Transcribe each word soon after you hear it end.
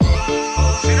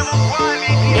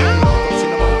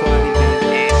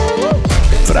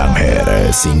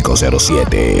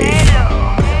507.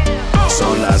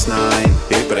 Son las 9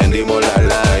 y prendimos la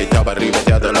light. Estaba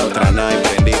ribeteado la otra night.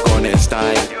 Prendí con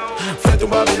style. Frente a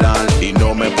un Babylon y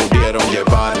no me pudieron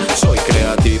llevar. Soy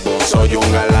creativo, soy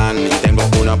un galán y tengo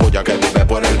una polla que vive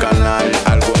por el canal.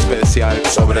 Algo especial,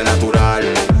 sobrenatural.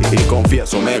 Y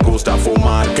confieso, me gusta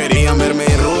fumar. Querían verme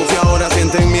rufio, ahora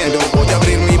sienten miedo. Voy a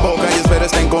abrir mi boca y espero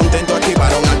estén contentos.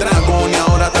 Activaron al dragón y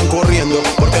ahora están corriendo.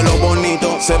 Porque lo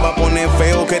bonito se va a poner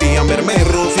feo. Querían verme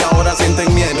rufio, ahora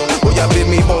sienten miedo. Voy a abrir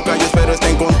mi boca y espero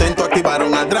estén contentos.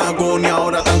 Activaron al dragón y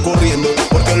ahora están corriendo.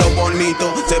 Porque lo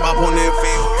bonito se va a poner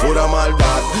feo. Pura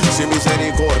maldad, sin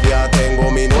misericordia. Tengo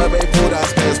mi 9 y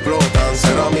puras que explotan.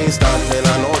 Cero amistad, de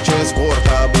la noche es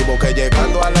corta. Vivo que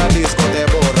llegando a la disco te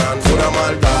borran. Pura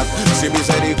maldad, sin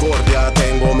misericordia.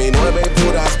 Tengo mi 9 y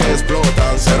puras que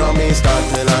explotan. Cero amistad,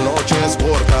 de la noche es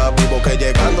corta. Vivo que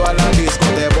llegando a la disco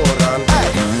te borran.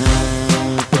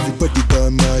 Everybody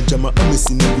down my jama, I'm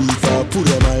missing the river.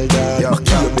 Pura maldad, Yo,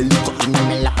 kill your belly fucking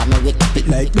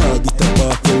like Nagita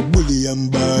Parker, bully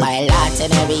and bad. Bailar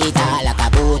señorita, la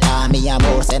caputa, mi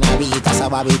amor señorita,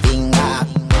 sababitinga.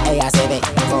 Ella se ve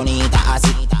bonita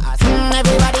así.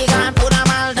 Everybody got pura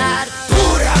maldad.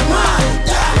 Pura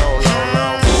maldad.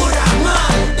 Pura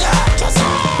maldad. Yo sé.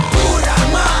 Pura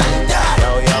maldad.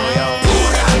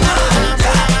 Pura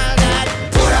maldad.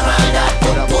 Pura maldad.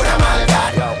 Pura maldad. Pura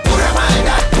maldad. Pura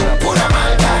maldad.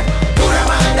 Pura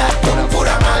maldad.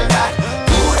 Pura maldad.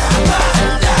 Pura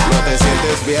maldad. No te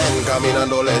sientes bien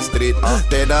caminando la street.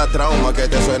 Te da trauma que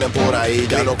te suene por ahí.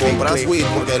 Ya no compras weed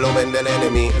porque lo vende el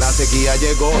enemy. La sequía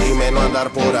llegó y menos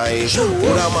andar por ahí.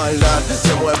 Pura maldad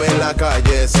se mueve en la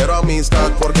calle. Cero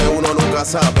amistad porque uno nunca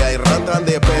sabe. Hay rantan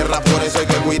de perra, por eso hay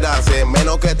que cuidarse.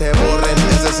 Menos que te borren,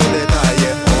 ese es el detalle.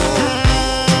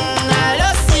 A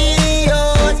los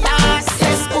idiotas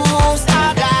les gusta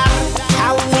hablar.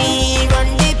 How we run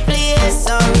the place,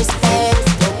 so respect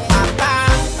to papá.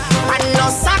 Cuando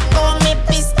saco mi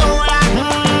pistola,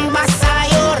 vas a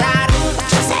llorar.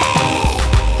 Yo sé,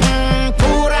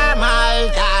 pura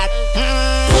maldad.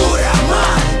 Pura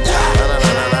maldad.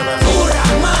 Pura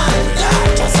maldad.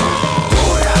 Yo sé,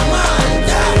 pura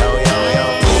maldad.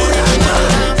 Pura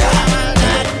maldad.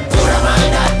 Pura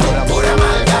maldad. Pura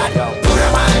maldad. Pura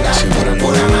maldad. Siempre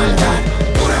Pura maldad.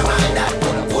 Pura maldad.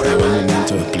 Pura maldad.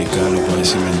 Explicarlo, pues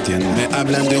si me entienden. Me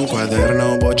hablan de un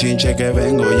cuaderno, bochinche que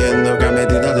vengo yendo, que a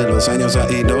medida de los años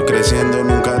ha ido creciendo.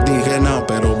 Nunca dije no,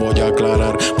 pero voy a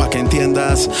aclarar pa' que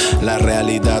entiendas la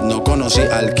realidad. No conocí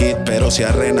al Kid, pero sí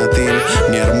a Renatil,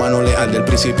 mi hermano leal del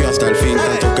principio hasta el fin.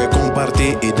 Tanto que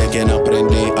compartí y de quien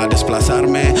aprendí a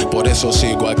desplazarme, por eso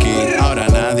sigo aquí. Ahora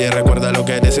nadie recuerda lo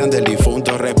que decían del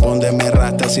difunto. Respóndeme,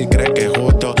 rata, si crees que es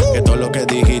justo que todo lo que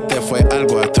dijiste fue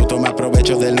algo astuto. Me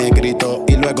aprovecho del negrito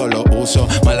y luego lo uso.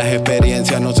 Malas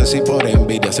experiencias, no sé si por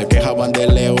envidia. Se quejaban de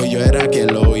Leo y yo era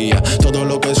quien lo oía. Todo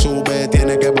lo que sube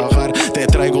tiene que bajar. Te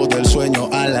traigo del sueño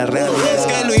a la realidad. No es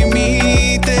que lo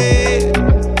imite,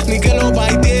 ni que lo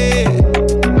baile,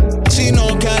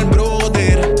 sino que al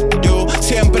brother yo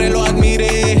siempre lo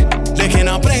admiré. De quien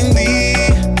aprendí,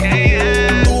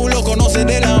 tú lo conoces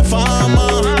de la fama.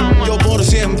 Yo por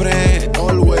siempre,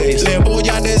 always, le voy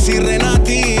a decir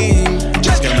Renatín.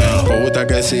 Es que me gusta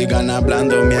que sigan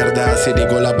hablando mierda. Si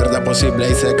digo la verdad posible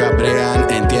y se cabrean.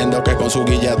 Entiendo que con su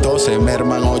guilla todos se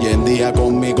merman. Hoy en día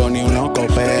conmigo ni uno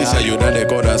copea. Quise ayudar de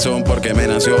corazón porque me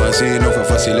nació así. No fue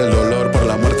fácil el dolor por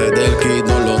la muerte del Kid.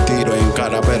 No lo tiro en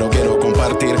cara pero quiero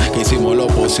compartir que hicimos lo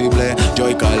posible, yo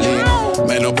y Cali.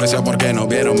 Menosprecia porque no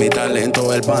vieron mi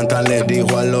talento. El Pantan le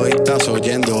dijo a Lloyd, estás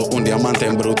oyendo un diamante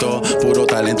en bruto. Puro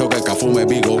talento que Cafú me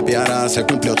bigopeara. Se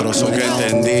cumplió otro sueño. Nunca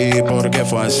entendí por qué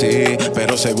fue así,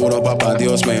 pero seguro papá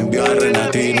Dios me envió a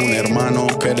Renatín, un hermano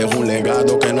que dejó un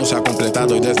legado que no se ha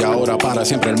completado y desde ahora para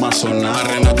siempre el más sonado. A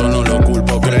Renato no lo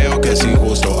culpo, creo que es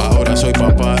injusto. Ahora soy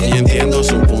papá y entiendo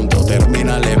su punto.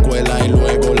 Termina la escuela y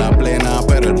luego la plena,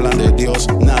 pero el plan de Dios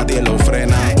nadie lo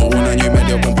frena. 1 año y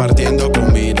medio compartiendo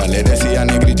comida. Le decía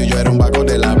negrito y yo era un vago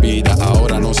de la vida.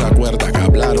 Ahora no se acuerda que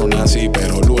hablaron así,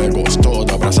 pero luego es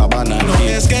todo abrazaban a no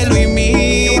es que lo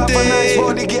imite,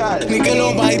 ni que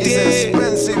lo baite,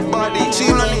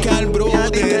 sino que al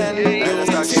brother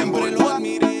yo siempre lo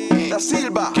admiré.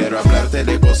 Quiero hablarte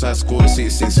de cosas cursi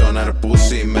sin sonar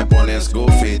pussy. Me pones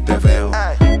goofy, te veo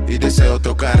y deseo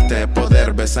tocarte,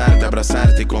 poder besarte,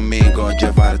 abrazarte y conmigo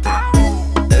llevarte.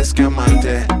 Es que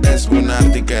amarte es un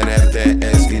arte y quererte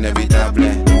es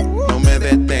inevitable. No me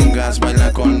detengas,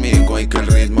 baila conmigo y que el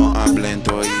ritmo hable en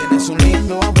tu oído. Tienes un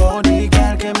lindo body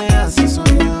girl que me hace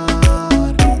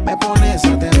soñar. Me pones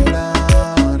a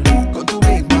temblar con tu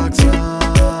big backside.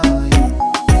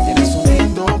 Tienes un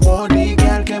lindo body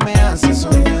girl que me hace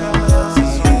soñar.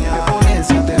 Me pones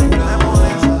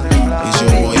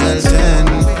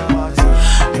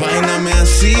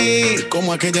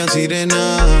aquella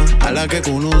sirena a la que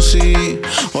conocí.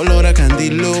 Olor a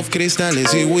Candy Love,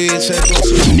 cristales y weed.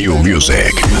 New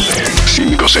Music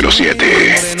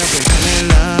 507.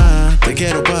 Te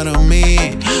quiero para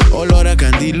mí. Olor a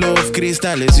Candy Love,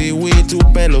 cristales y weed. Tu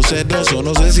pelo sedoso,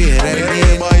 no sé si eres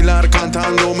bien. Bailar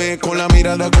cantándome, con la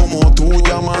mirada como tú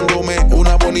llamándome.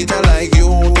 Una bonita like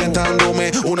you,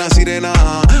 tentándome. Una sirena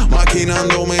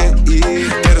maquinándome. Y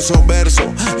verso,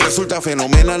 resulta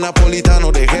fenomenal.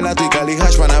 Napolitano de gelato y Cali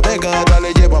hash para navegar.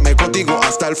 Dale, llévame contigo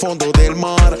hasta el fondo del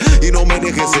mar y no me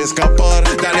dejes escapar.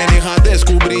 Dale, deja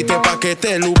descubrirte pa' que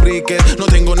te lubriques. No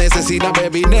tengo necesidad,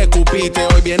 baby, de cupite.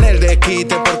 Hoy viene el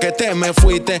desquite porque te me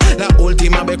fuiste la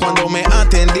última vez cuando me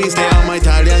atendiste. I'm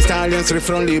Italian stallion, straight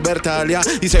from Libertalia.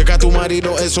 Y sé que a tu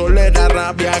marido eso le da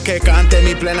rabia. Que cante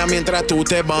mi plena mientras tú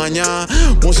te bañas.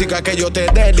 Música que yo te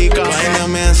dedico.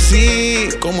 Báilame así,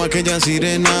 como aquella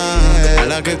sirena a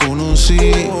la que conocí.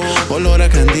 Olor a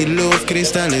Candy Love,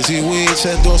 cristales y weed.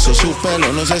 Sedoso su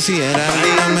pelo, no sé si era.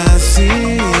 Báilame así,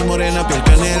 morena piel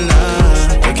canela.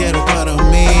 Te quiero para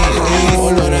mí.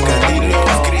 Olor a Candy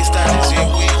Love, cristales y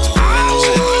weed.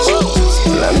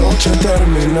 La noche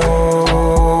terminó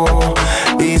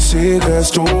y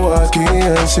sigues tú aquí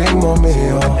encima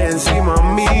mío. Encima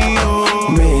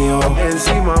mío,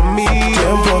 Encima mío.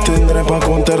 Tiempo tendré para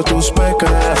contar tus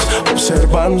pecas,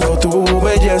 observando tu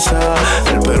belleza.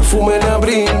 El perfume en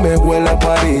abril me huele a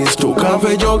París. Tu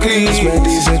cabello gris me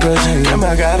dice que sí. Que me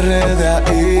agarre de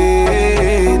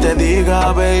ahí, te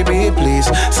diga baby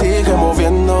please. Sigue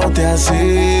moviéndote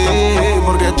así,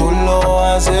 porque tú lo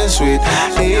haces sweet.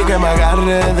 Y que me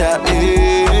agarre de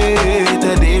ahí,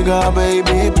 te diga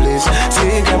baby please.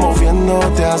 Sigue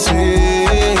moviéndote así,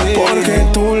 porque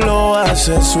tú lo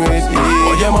haces sweet.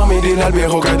 Oye mami, dile al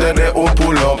viejo que te dé un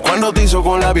pull up. Cuando te hizo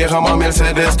con la vieja mami él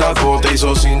se destacó. Te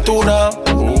hizo cintura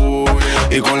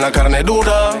y con la carne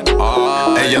dura.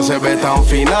 Ella se ve tan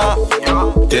fina.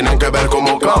 Tienen que ver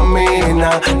cómo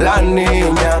camina la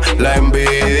niña. La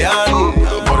envidian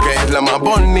porque es la más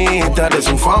bonita de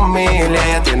su familia.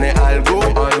 Ella tiene algo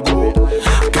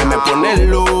que me pone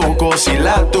loco si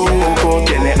la toco.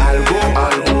 Tiene algo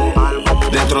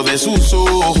dentro de sus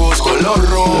ojos color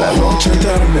rojo. La noche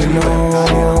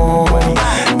terminó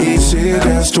y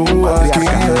sigues tú aquí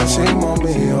encima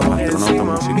mío.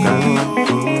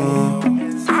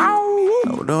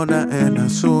 Aurora en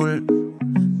azul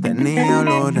tenía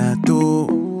olor a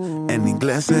tú. En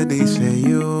inglés se dice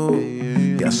you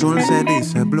y azul se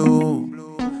dice blue.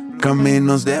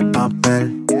 Caminos de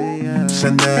papel,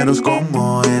 senderos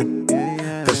como él.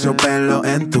 Terciopelo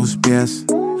en tus pies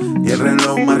y el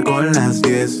reloj marcó las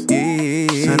 10.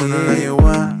 Cero no la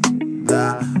llevada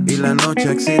y la noche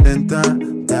accidentada.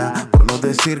 Por no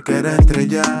decir que era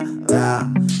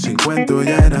estrellada, sin cuento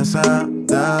ya era sada.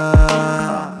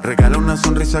 Regala una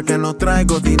sonrisa que no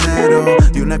traigo dinero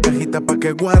y una cajita pa'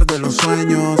 que guarde los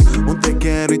sueños. Un te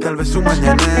quiero y tal vez un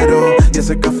mañanero y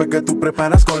ese café que tú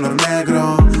preparas color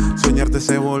negro. Soñarte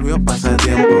se volvió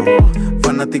pasatiempo,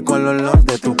 fanático al olor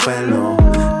de tu pelo.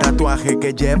 Tatuaje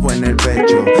que llevo en el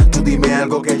pecho. Tú dime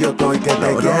algo que yo doy que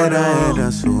te quiera. Era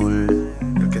azul,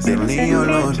 tenía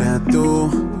olor a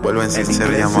tú. Vuelvo a insistir,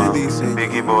 llama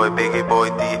Biggie Boy,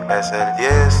 es el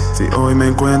 10. Si hoy me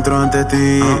encuentro ante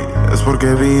ti, es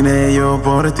porque vine yo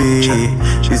por ti.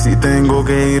 Y si tengo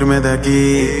que irme de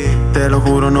aquí, te lo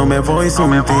juro no me voy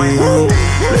sin ti.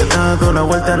 Le he dado la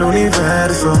vuelta al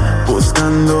universo,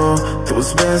 buscando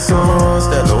tus besos.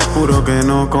 Te lo juro que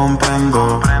no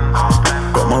comprendo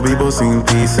cómo vivo sin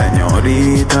ti,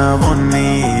 señorita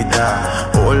bonita.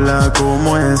 Hola,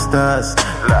 ¿cómo estás?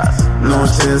 Las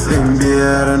noches de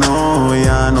invierno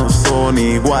ya no son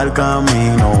igual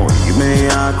camino y me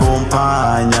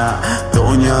acompaña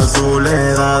Doña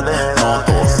Soledad.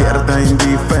 Noto cierta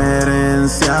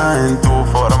indiferencia en tu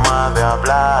forma de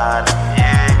hablar.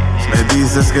 Me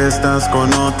dices que estás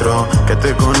con otro, que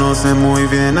te conoce muy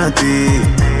bien a ti,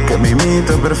 que me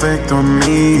imita perfecto a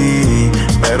mí,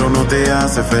 pero no te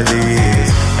hace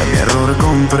feliz. En mi error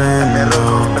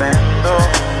comprendo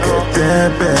que te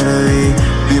pedí.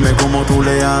 Dime cómo tú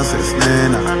le haces,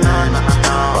 nena,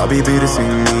 pa' vivir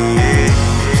sin mí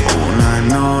una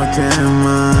noche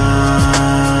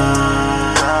más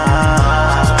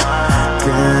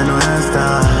que no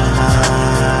estás.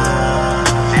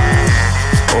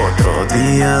 Otro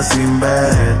día sin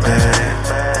verte.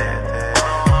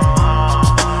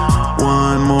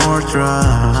 One more try.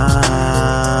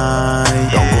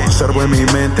 Aún conservo en mi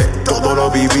mente todo lo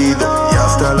vivido y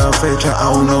hasta la fecha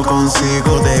aún no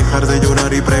consigo dejar de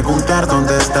llorar y preguntar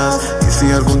dónde estás. Y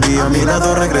si algún día a mi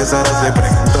lado regresarás, le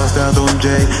preguntas llamaste a Don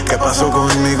Jay. ¿Qué pasó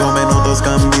conmigo? Me notas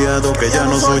cambiado, que ya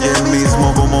no soy el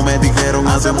mismo. Como me dijeron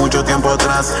hace mucho tiempo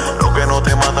atrás, lo que no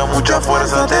te mata mucha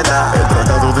fuerza te da. He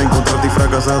tratado de encontrarte y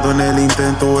fracasado en el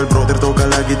intento. El brother toca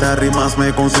la guitarra y más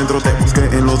me concentro. Te busqué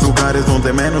en los lugares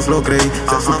donde menos lo creí.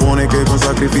 Se supone que con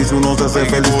sacrificio uno se hace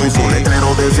feliz. Hizo un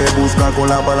letrero de se busca con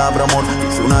la palabra amor.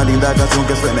 Hice una linda canción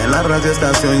que suena en la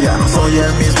radioestación. Ya no soy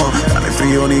el mismo, ya no hay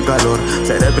frío ni calor.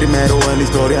 Seré el primero en la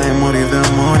historia en morir de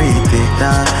amor. Y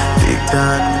tic-tac,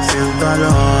 tic-tac, siento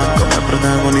dolor. Como el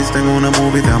protagonista en una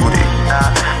movie de amor.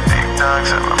 Tic-tac, tic-tac,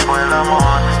 se me fue el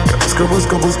amor. Que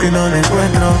busco y no lo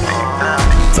encuentro.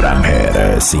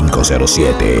 Franger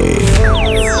 507.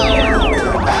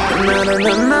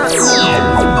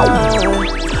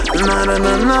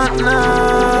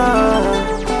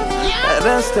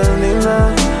 Eres tan linda,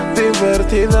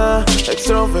 divertida,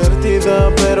 extrovertida,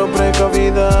 pero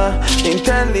precavida,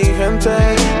 inteligente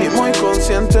y muy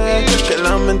consciente que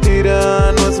la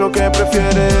mentira no es lo que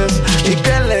prefieres, y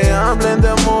que le hablen de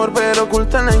amor pero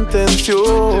ocultan la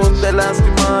intención de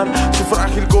lastimar su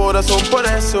frágil corazón. Por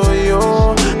eso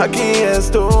yo aquí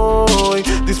estoy,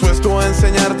 dispuesto a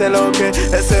enseñarte lo que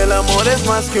es el amor. Es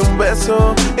más que un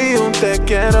beso y un te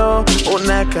quiero,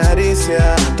 una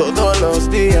caricia todos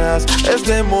los días. Es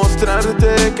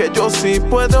demostrarte que yo sí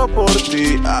puedo por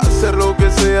ti, hacer lo que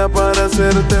sea para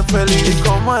hacerte feliz. Y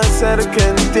cómo hacer que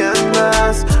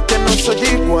entiendas que no soy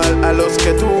igual a los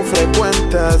que tú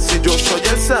frecuentas. Si yo soy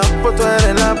el sapo, tú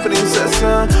eres la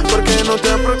princesa. ¿Por qué no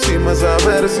te aproximas a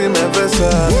ver si me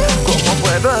besas? ¿Cómo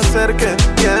puedo hacer que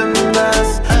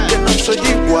entiendas que no soy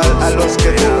igual a los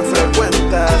que tú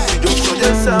frecuentas? Si yo soy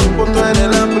el sapo, tú eres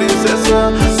la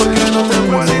princesa. ¿Por qué no te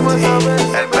aproximas a ver?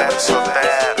 El verso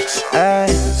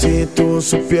si tú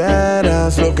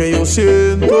supieras lo que yo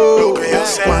siento,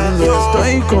 cuando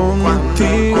estoy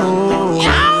contigo,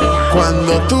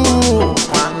 cuando tú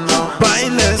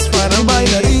bailes para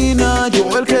bailarina,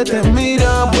 yo el que te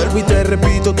mira, vuelvo y te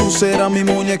repito, tú serás mi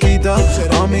muñequita,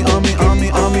 amiguita,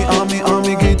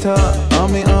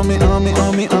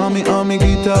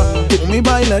 amiguita. Tú mi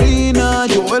bailarina,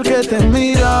 yo el que te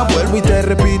mira, vuelvo y te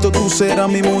repito, tú serás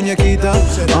mi muñequita,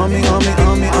 amiguita,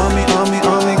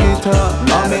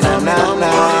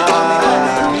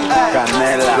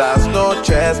 Canela. Las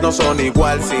noches no son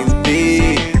igual sin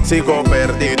ti. Sigo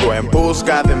perdido en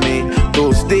busca de mí.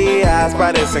 Tus días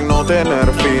parecen no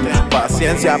tener fin.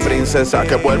 Paciencia, princesa,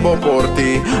 que vuelvo por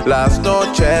ti. Las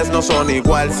noches no son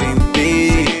igual sin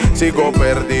ti. Sigo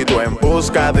perdido en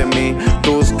busca de mí.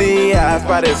 Tus días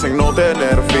parecen no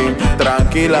tener fin.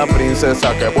 Tranquila,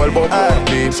 princesa, que vuelvo por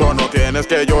ti. No tienes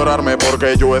que llorarme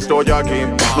porque yo estoy aquí.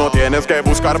 No tienes que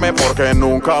buscarme porque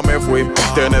nunca me fui.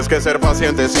 Tienes que ser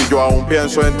paciente si yo aún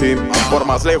pienso en ti. Por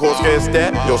más lejos que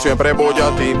esté, yo siempre voy a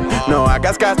ti. No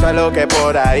hagas caso a lo que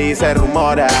por ahí se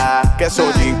rumora, que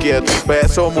soy inquieto,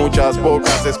 beso muchas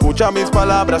bocas. Escucha mis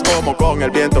palabras como con el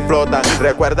viento flotan.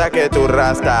 Recuerda que tu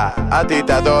rasta a ti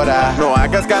te adora. No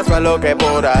hagas caso a lo que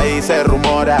por ahí se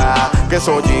rumora, que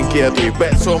soy inquieto y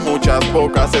beso muchas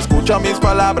bocas. Escucha mis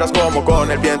palabras como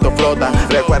con el viento flotan.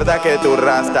 Recuerda que tu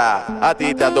rasta a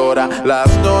ti te adora.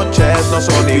 Las noches no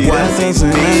son igual sin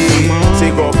ti.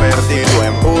 Sigo perdido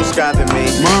en busca de mí.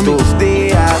 Tus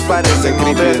días parecen no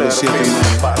tener fin.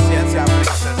 Paciencia,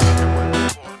 princesa.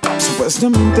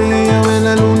 Supuestamente ella ve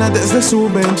la luna desde su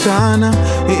ventana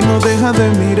y no deja de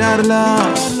mirarla,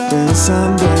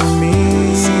 pensando en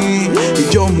mí, y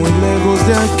yo muy lejos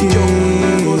de aquí.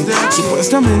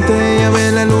 Supuestamente ella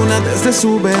ve la luna desde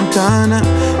su ventana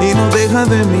y no deja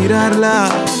de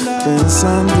mirarla,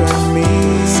 pensando en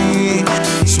mí.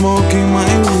 Smoking my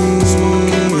weed.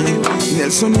 Ni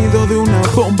el sonido de una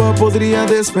bomba podría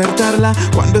despertarla.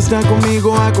 Cuando está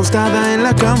conmigo acostada en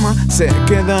la cama, se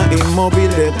queda inmóvil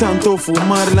de tanto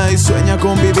fumarla y sueña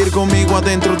con vivir conmigo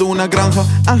adentro de una granja.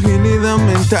 Agilidad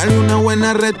mental y una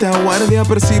buena retaguardia.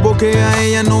 Percibo que a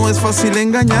ella no es fácil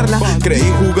engañarla.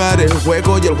 Creí jugar el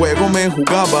juego y el juego me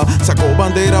jugaba. Sacó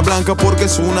bandera blanca porque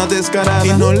es una descarada.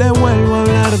 Y no le vuelvo a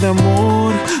hablar de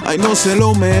amor, ay, no se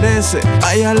lo merece.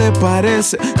 A ella le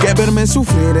parece que verme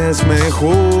sufrir es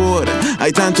mejor.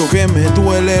 Hay tanto que me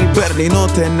duele el verle y no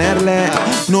tenerle.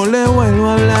 No le vuelvo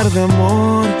a hablar de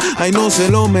amor, ay, no se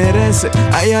lo merece.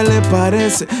 A ella le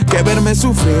parece que verme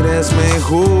sufrir es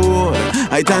mejor.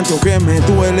 Hay tanto que me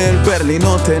duele el verle y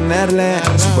no tenerle.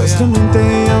 Supuestamente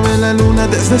ella ve la luna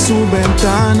desde su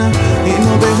ventana y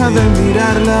no deja de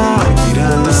mirarla,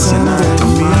 pensando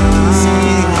en mí,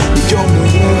 y yo muy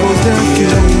lejos de aquí.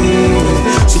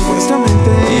 Supuestamente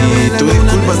ella ve la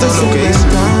luna desde su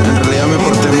ventana. En realidad me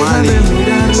porté mal y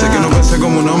sé que no pensé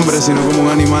como un hombre, sino como un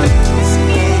animal.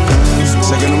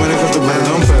 Sé que no merezco tu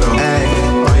perdón, pero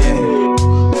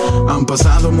Han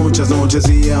pasado muchas noches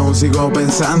y aún sigo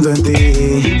pensando en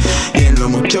ti y en lo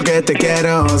mucho que te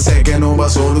quiero. Sé que no va a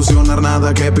solucionar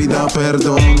nada que pida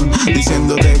perdón,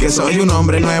 diciéndote que soy un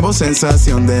hombre nuevo,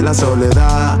 sensación de la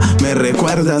soledad. Me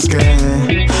recuerdas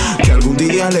que algún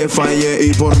día le fallé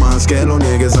y por más que lo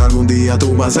niegues algún día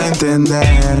tú vas a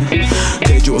entender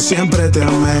que yo siempre te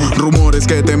amé. Rumores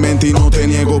que te mentí, no te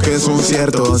niego que son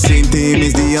ciertos. Sin ti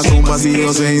mis días son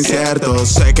vacíos e inciertos.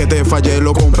 Sé que te fallé,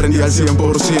 lo comprendí al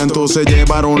 100%. Se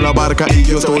llevaron la barca y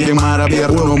yo estoy en mar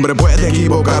abierto. Un hombre puede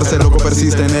equivocarse, loco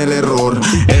persiste en el error.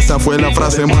 Esa fue la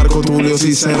frase Marco Tulio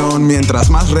Cicerón. Mientras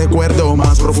más recuerdo,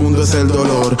 más profundo es el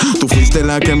dolor. Tú fuiste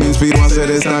la que me inspiró a hacer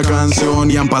esta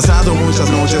canción. Y han pasado muchas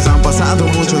noches, han pasado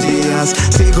muchos días.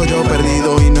 Sigo yo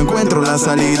perdido y no encuentro la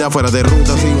salida. Fuera de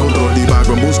ruta sin control,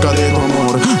 divago en busca de tu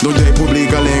amor. Donde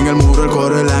publicale en el muro el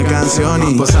coro de la canción. Y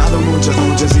han pasado muchas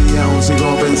noches y aún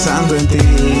sigo pensando en ti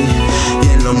y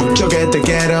en lo mucho que te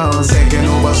quiero. Sé que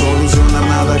no va a solucionar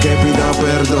nada que pida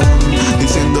perdón,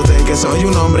 diciéndote que soy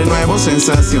un hombre nuevo,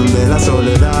 sensación de la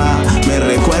soledad. Me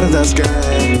recuerdas que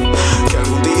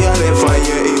algún día le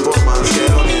fallé y por más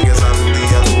que lo niegues algún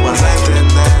día tú vas a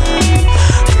entender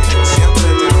que yo siempre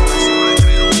te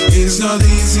amé. It's not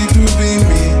easy to be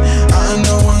me, and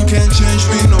no one can change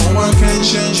me, no one can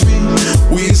change me.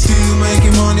 We still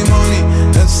making money,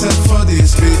 except for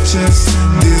these bitches.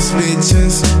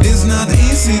 It's not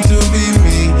easy to be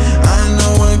me, and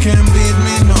no one can beat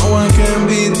me, no one can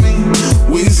beat me.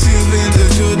 We still be the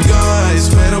good guys,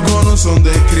 pero con un son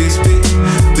de crispy.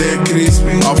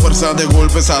 A fuerza de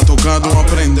golpes ha tocado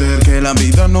aprender que la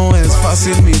vida no es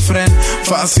fácil, mi friend,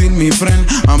 fácil, mi friend.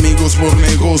 Amigos por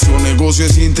negocio, negocio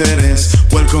es interés.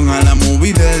 Welcome a la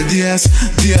movie del 10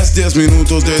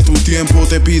 minutos de tu tiempo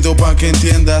te pido pa' que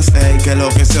entiendas, ey, que lo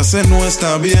que se hace no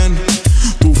está bien.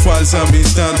 Tu falsa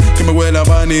amistad que me huele a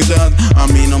vanidad, a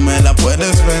mí no me la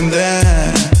puedes vender.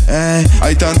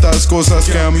 Hay tantas cosas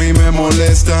que a mí me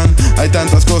molestan, hay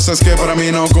tantas cosas que para mí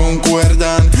no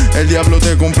concuerdan. El diablo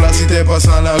te complace y te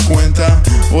pasa la cuenta,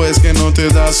 o es que no te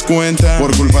das cuenta.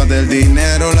 Por culpa del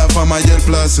dinero, la fama y el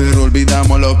placer,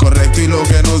 olvidamos lo correcto y lo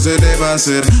que no se debe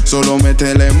hacer. Solo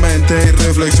métele en mente y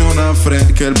reflexiona,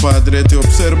 friend, que el Padre te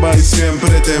observa y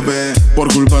siempre te ve.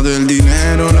 Por culpa del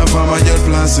dinero, la fama y el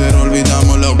placer,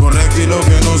 olvidamos lo correcto y lo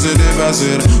que no se debe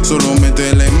hacer. Solo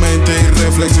métele en mente y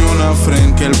reflexiona,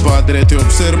 friend, que el Padre te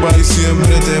observa y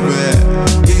siempre te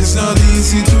ve. It's not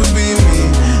easy to be me,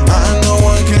 and no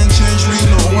one can change me,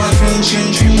 no one can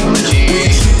change me. We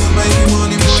still making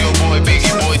money.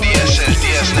 Biggie Boy,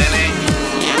 DSL, nene.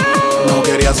 No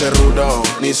quería ser rudo,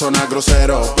 ni sonar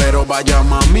grosero, pero vaya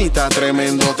mamita,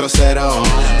 tremendo trasero.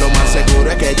 Lo más seguro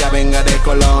es que ella venga de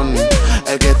Colón.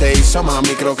 El que te hizo mami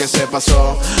creo que se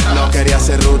pasó. No quería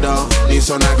ser rudo, ni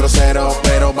sonar grosero,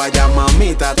 pero vaya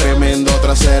mamita, tremendo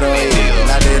trasero. Y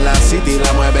la de la city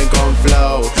la mueven con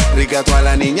flow. Rica toda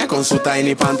la niña con su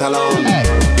tiny pantalón.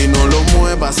 Y no lo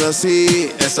muevas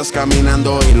así, estás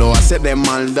caminando y lo haces de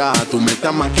maldad. Tú me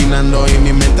estás maquinando y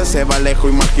mi mente se va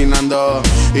lejos imaginando.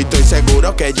 Y estoy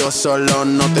seguro que yo solo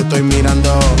no te estoy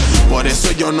mirando. Por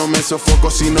eso yo no me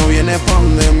sofoco si no vienes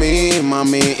pon de mí,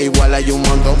 mami. Igual hay un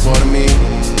montón por mí.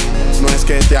 No es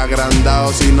que te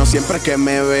agrandado, sino siempre que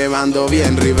me ve ando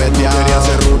bien ribeteado. No quería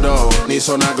ser rudo, ni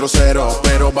sonar grosero,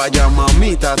 pero vaya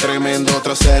mamita, tremendo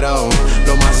trasero.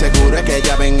 Lo más seguro es que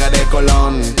ella venga de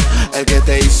Colón. El que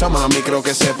te hizo mami creo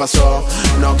que se pasó.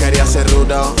 No quería ser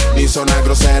rudo, ni sonar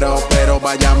grosero, pero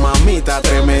vaya mamita,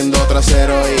 tremendo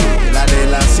trasero. Y la de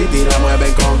la city la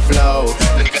mueven con flow.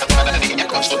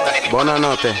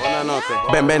 Buonanotte,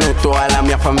 benvenuto a la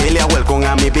mia familia, welcome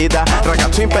a mi vida.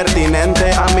 Ragazzo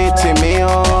impertinente, amici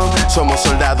mío. Somos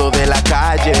soldados de la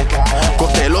calle.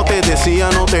 Costello te decía,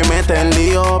 no te metes en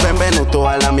lío. Benvenuto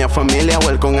a la mia familia,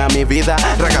 welcome a mi vida.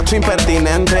 Ragazzo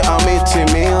impertinente, amici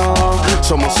mío.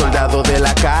 Somos soldados de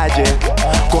la calle.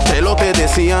 Costello te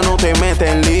decía, no te metes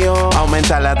en lío.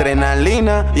 Aumenta la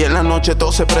adrenalina y en la noche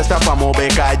todo se presta pa'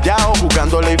 mover callao.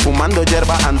 Jugándole y fumando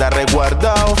hierba anda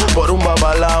resguardado por un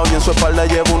babalao. Y en su espalda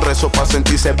lleva un rezo pa'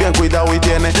 sentirse bien cuidado. Y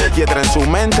tiene hiedra en su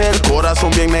mente, el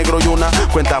corazón bien negro y una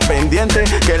cuenta pendiente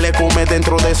que le come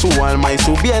dentro de su alma y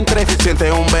su vientre.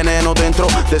 Siente un veneno dentro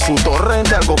de su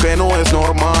torrente, algo que no es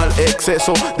normal,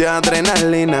 exceso de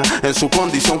adrenalina. En su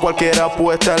condición cualquiera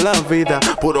apuesta la vida,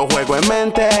 puro juego en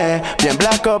mente, bien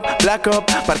black up,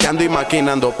 parqueando y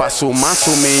maquinando pa' sumar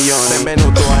su millón.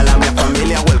 Benvenuto a la mia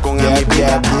familia, welcome a mi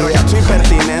vida. Ragazzo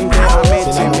impertinente,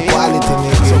 amici mío.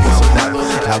 Somos soldados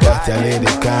de la bestia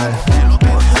lirical,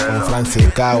 con Francis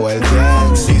Cowell,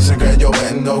 yes. Dicen que yo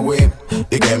vendo whip,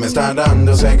 y que me está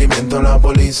dando seguimiento la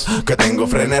policía. Que tengo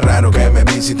frenes raros que me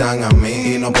visitan a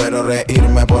mí y no puedo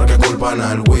reírme porque culpan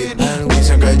al weed.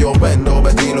 Dicen que yo vendo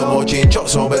vestidos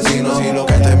bochinchosos, vecinos, y lo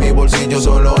que está en mi bolsillo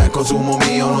solo es consumo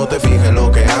mío. No te fijes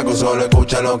lo que hago, solo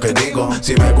escucha lo que digo.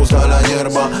 Si me gusta la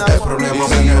hierba, el problema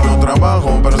es que no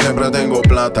trabajo, pero siempre tengo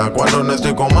plata. Cuando no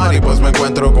estoy con Mari, pues me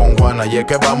encuentro con Juana. Y es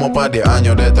que vamos pa' 10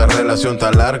 años de esta relación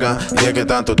tan larga, y es que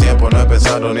tanto tiempo no he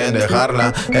pensado ni en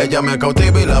dejarla. Ella me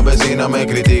cautiva y la vecina me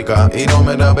critica, y no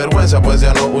me da vergüenza pues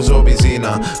ya no uso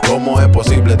piscina. ¿Cómo es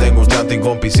posible? Tengo un chanting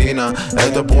con piscina.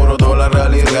 Esto es puro dólar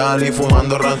real y real y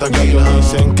fumando rantaquila. Ellos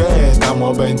dicen que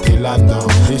estamos ventilando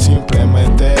y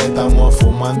simplemente estamos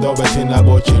fumando. Vecina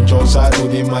bochinchosa, tú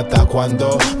dime hasta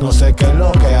cuándo. No sé qué es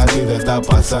lo que a ti te está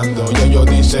pasando. Y ellos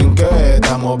dicen que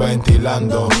estamos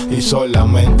ventilando y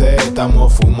solamente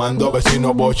estamos fumando.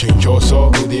 Vecino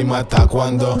bochinchoso, tú dime hasta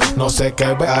cuándo. No sé qué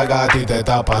a ti te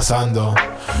está pasando.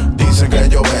 Dicen que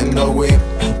yo vendo weed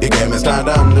y que me está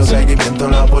dando seguimiento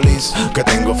la policía. Que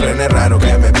tengo frenes raros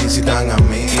que me visitan a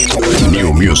mí.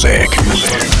 New Music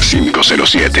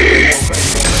 507.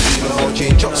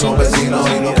 Bochinchoso vecinos,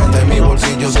 y lo que está en mi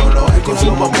bolsillo solo es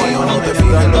consumo mío. No te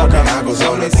fijes lo que hago,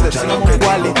 solo escucha lo que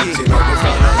digo. Si no te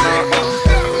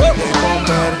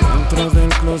dentro del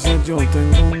closet yo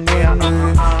tengo un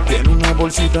duende. Tiene una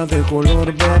bolsita de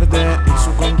color verde y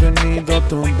su contenido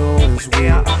todo es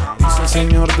weed. Dice el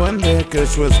señor duende que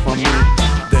eso es pa' mí.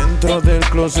 Dentro del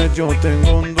closet yo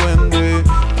tengo un duende.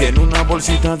 Tiene una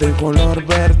bolsita de color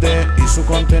verde y su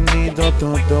contenido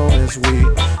todo es weed.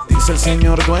 Dice el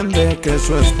señor duende que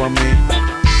eso es pa' mí.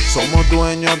 Somos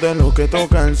dueños de lo que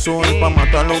toca el sol. Pa'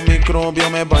 matar los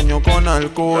microbios me baño con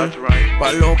alcohol.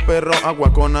 Pa' los perros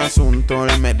agua con asunto.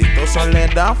 Medito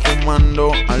soledad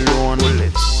fumando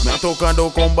alone. Me ha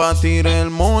tocado combatir el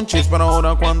monchis, pero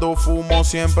ahora cuando fumo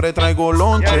siempre traigo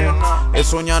lonche. He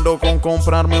soñado con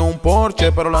comprarme un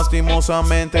Porsche, pero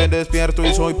lastimosamente despierto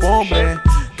y soy pobre.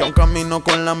 Que aún camino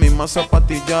con la misma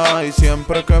zapatilla y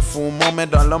siempre que fumo me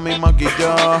da la misma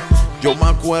guilla. Yo me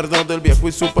acuerdo del viejo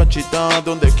y su pachita.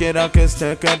 Donde quiera que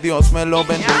esté, que Dios me lo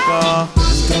bendiga.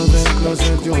 Dentro del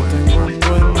closet yo tengo un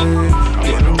duende.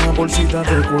 Tiene una bolsita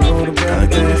de color verde. Cada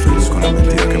quien es feliz con la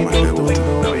mentira que más le gusta.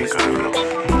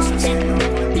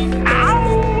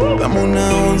 Dame una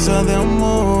onza de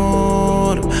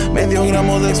amor, medio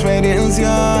gramo de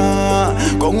experiencia,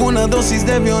 con una dosis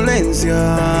de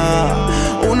violencia.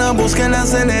 Una voz que la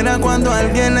acelera cuando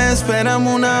alguien la espera.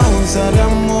 Una onza de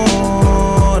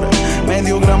amor,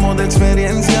 medio gramo de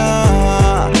experiencia,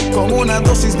 con una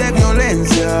dosis de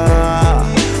violencia.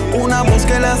 Una voz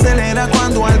que la acelera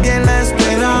cuando alguien la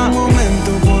espera. Un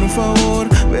momento, por favor,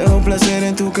 veo placer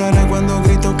en tu cara cuando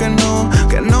grito que no,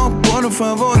 por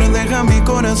favor, deja mi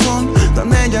corazón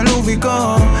donde ella lo ubicó.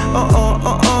 Oh, oh,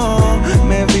 oh, oh,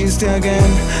 me viste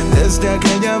again. Desde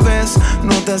aquella vez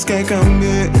notas que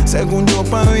cambié, según yo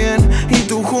pa' bien. Y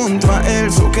tú junto a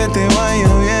él, so que te vaya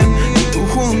bien. Y tú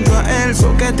junto a él,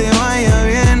 so que te vaya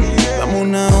bien. Dame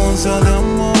una onza de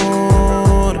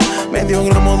amor, medio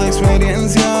gramo de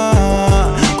experiencia,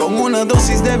 con una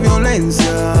dosis de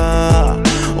violencia.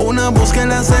 Una voz que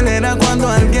la acelera cuando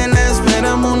alguien la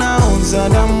espera. Una onza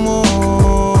de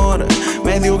amor,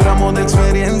 medio gramo de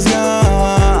experiencia,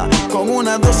 con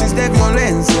una dosis de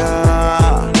violencia.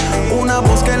 Una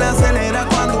voz que la acelera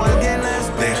cuando alguien la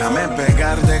espera. Déjame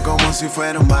pegarte como si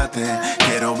fuera un bate.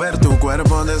 Quiero ver tu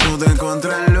cuerpo desnudo en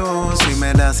contraluz. Si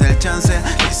me das el chance,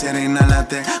 quisiera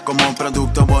inhalarte como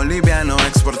producto boliviano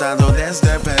exportado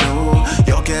desde Perú.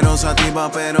 Yo quiero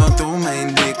sativa, pero tú me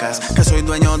indicas que soy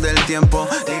dueño del tiempo.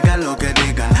 Digan lo que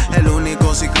digan, el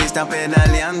único ciclista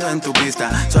pedaleando en tu pista.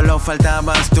 Solo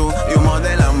faltabas tú y humo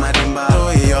de la marimba.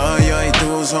 Tú y yo y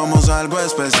tú somos algo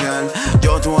especial.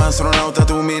 Yo tu astronauta,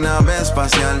 tú mi nave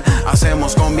espacial.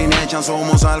 Hacemos combination,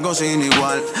 somos algo sin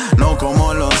igual. No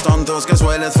como los tontos que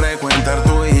sueles frecuentar.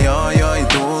 Tú y yo y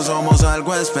tú somos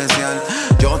algo especial.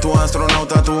 Yo tu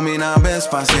astronauta, tú mi nave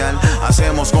espacial.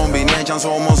 Hacemos combination,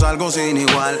 somos algo sin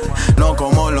igual. No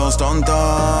como los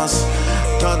tontos.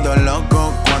 Todo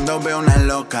loco cuando veo una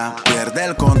loca. Pierde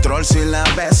el control si la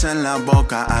ves en la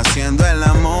boca. Haciendo el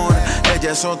amor,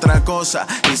 ella es otra cosa.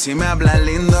 Y si me habla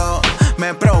lindo,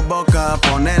 me provoca.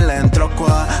 Ponerla en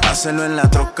trocua, hacerlo en la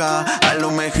troca. A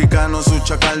los mexicanos, su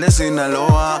chacal de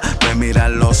Sinaloa. Me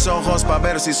miran los ojos pa'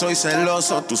 ver si soy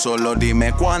celoso. Tú solo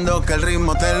dime cuándo que el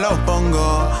ritmo te lo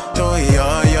pongo. Tú y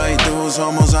yo y tú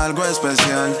somos algo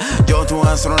especial. Yo tu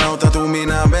astronauta, tú mi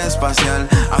nave espacial.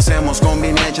 Hacemos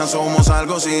combination, somos algo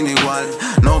algo sin igual.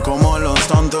 No como los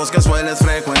tontos que sueles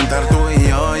frecuentar. Tú y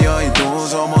yo y tú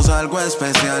somos algo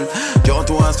especial. Yo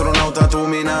tu astronauta, tú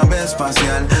mi nave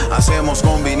espacial. Hacemos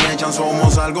combination,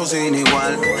 somos algo sin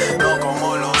igual. No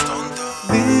como los tontos.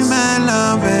 Dime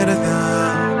la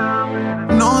verdad,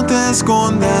 no te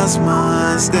escondas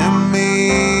más de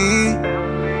mí.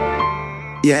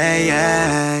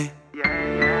 Yeah.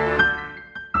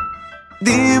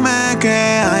 Dime que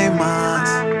hay más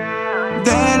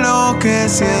de lo que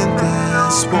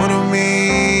sientes por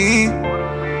mí.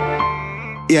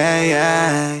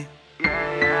 Yeah.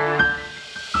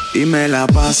 Y me la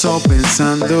paso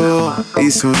pensando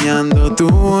y soñando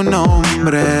tu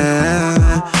nombre.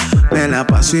 Me la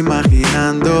paso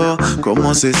imaginando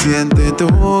cómo se siente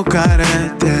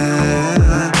tocarte.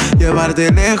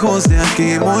 Llevarte lejos de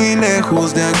aquí, muy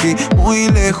lejos de aquí, muy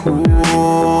lejos.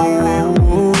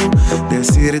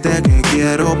 Decirte que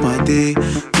quiero para ti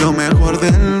lo mejor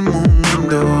del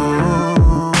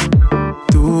mundo.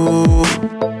 Tú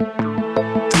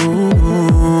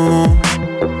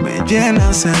me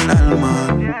llenas el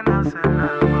alma.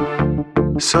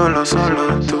 Solo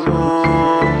tú.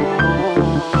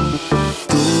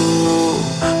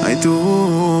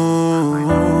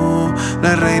 Tú,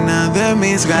 la reina de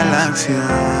mis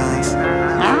galaxias.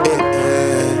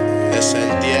 Es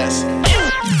el 10.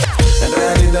 En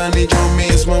realidad ni yo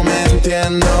mismo me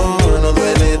entiendo. No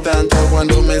duele tanto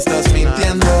cuando me estás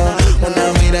mintiendo.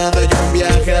 Una mirada y un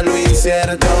viaje a lo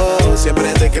incierto.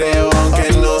 Siempre te creo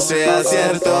aunque no sea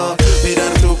cierto.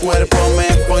 Mirar tu cuerpo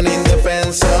me pone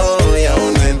indefenso. Y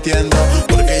aún no entiendo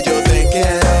por qué yo te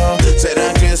quiero.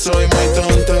 ¿Será que soy muy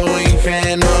tonto o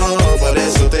ingenuo? Por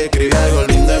eso te escribí algo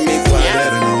lindo en mi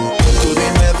cuaderno. Tú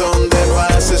dime dónde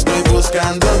vas, estoy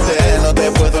buscándote. No te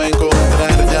puedo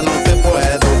encontrar, ya no te puedo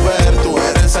ver. Tú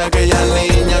eres aquella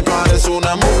niña que ahora es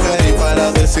una mujer. Y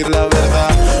para decir la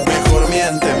verdad, mejor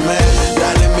miénteme.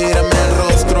 Dale, mírame al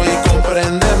rostro y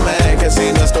compréndeme. Que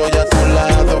si no estoy a tu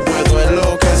lado puedo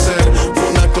enloquecer. Fue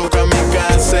un acto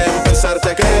kamikaze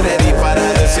empezarte a querer. Y para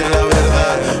decir la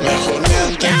verdad, mejor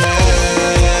miénteme.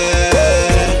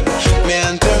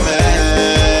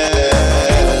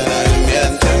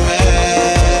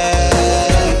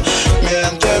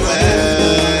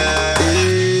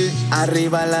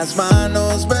 Arriba las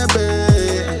manos,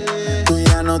 bebé. Tú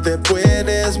ya no te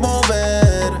puedes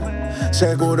mover.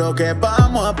 Seguro que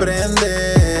vamos a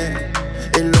aprender.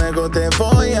 Y luego te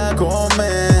voy a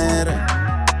comer.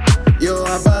 Yo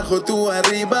abajo, tú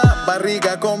arriba.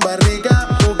 Barriga con barriga.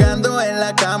 Jugando en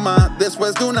la cama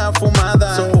después de una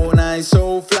fumada. So nice,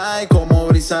 so fly. Como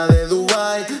brisa de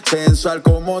Dubai. Sensual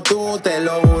como tú, te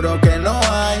lo juro que no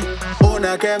hay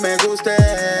una que me guste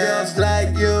just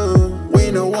like you.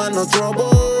 No want no trouble.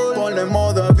 Ponle en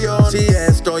modo avión. Si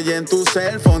estoy en tu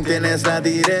cell phone, tienes la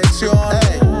dirección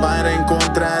para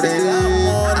encontrar el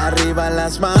amor. Arriba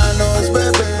las manos,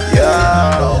 bebé.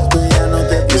 Tú ya no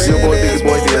te puedes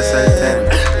mover.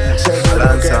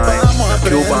 Seguro que vamos a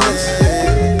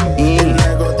aprender. Y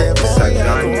luego te voy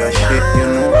a comer.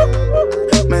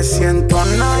 Me siento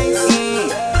nice,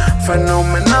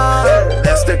 fenomenal.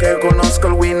 Desde que conozco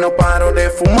el weed no paro de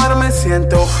fumar. Me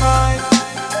siento high.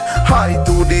 High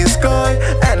to the sky.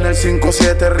 En el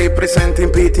 5-7 representing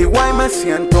PTY. Me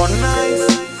siento nice,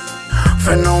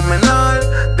 fenomenal.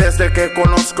 Desde que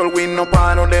conozco el weed no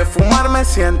paro de fumar. Me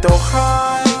siento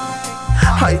high.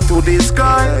 High to the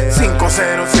sky.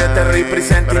 507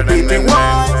 representing PTY.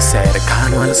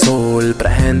 Cercano al sol,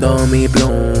 prendo mi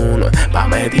blunt pa'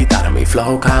 meditar mi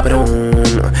flow cabrón.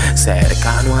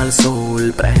 Cercano al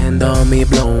sol, prendo mi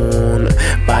blunt.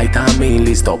 Vitamin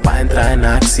listo pa' entrar en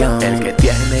acción. El que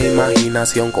tiene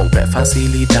imaginación con qué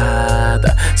facilidad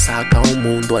saca un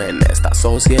mundo en esta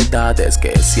sociedad. Es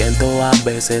que siento a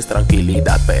veces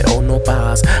tranquilidad pero no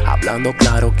paz. Hablando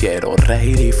claro quiero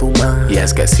reír y fumar. Y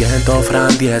es que siento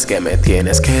Fran 10 que me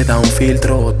tienes que dar un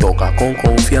filtro. Toca con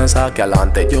confianza que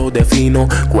adelante yo defino.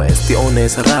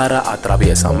 Cuestiones raras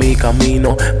atraviesan mi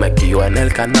camino. Me guío en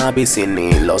el cannabis y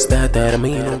ni los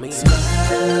determino.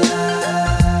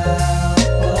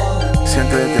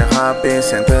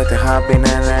 Siéntete happy,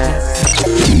 nene.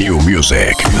 New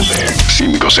Music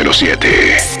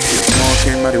 507.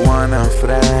 Smoking marijuana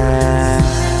fresh.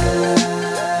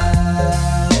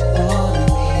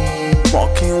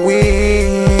 Smoking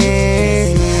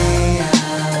weed.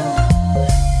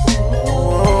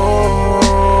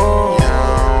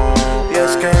 Y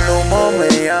es que el humo me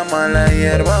llama, la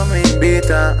hierba me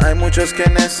invita. Hay muchos que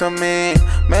en eso me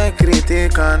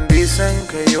critican. Dicen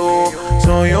que yo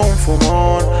soy un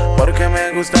fumón porque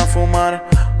me gusta fumar.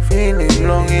 Feeling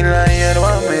long y la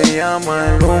hierba me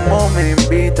llama. El humo me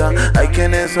invita. Hay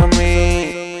quienes a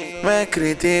mí Me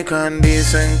critican,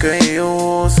 dicen que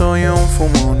yo soy un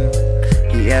fumón.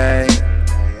 Yeah.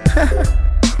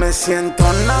 Me siento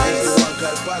nice,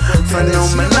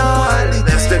 fenomenal.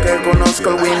 Desde que conozco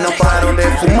el weed no paro de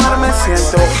fumar, me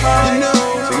siento high.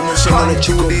 Seguimos siendo los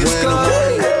chicos buenos,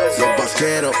 los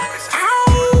vaqueros.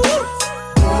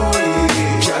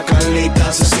 Chacalita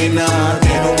asesina,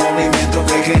 tiene un movimiento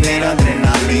que genera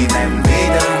adrenalina en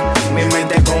vida. Mi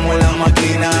mente como la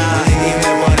máquina y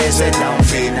me parece tan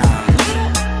fina.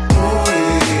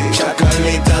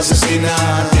 Chacalita asesina,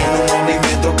 tiene un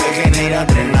movimiento que genera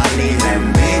adrenalina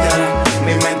en vida.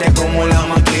 Mi mente como la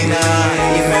máquina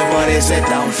y me parece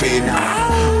tan fina.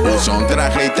 Usa un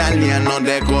traje italiano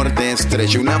de corte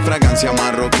estrecho, una fragancia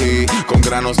marroquí con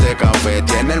granos de café.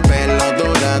 Tiene el pelo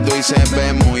dorado y se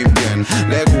ve muy bien.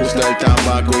 Le gusta el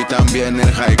tabaco y también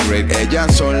el high grade. Ella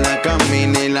sola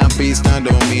camina y la pista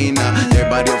domina. Hay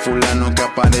varios fulanos que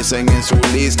aparecen en su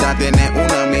lista. Tiene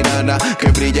una mirada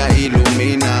que brilla e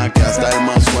ilumina, que hasta el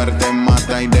más fuerte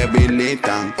mata y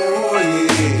debilita.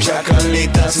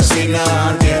 Chacalita asesina,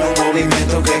 tiene un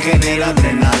movimiento que genera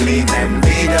adrenalina en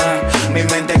vida. Mi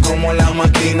mente como la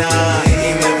máquina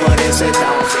y me parece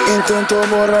tan fina. Intento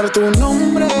borrar tu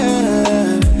nombre,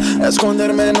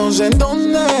 esconderme no sé en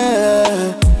dónde.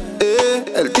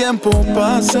 El tiempo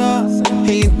pasa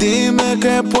y dime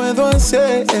qué puedo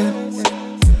hacer.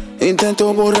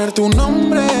 Intento borrar tu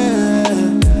nombre,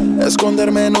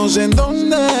 esconderme no sé en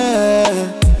dónde.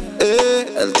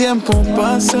 El tiempo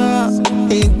pasa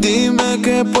y dime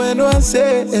qué puedo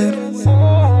hacer.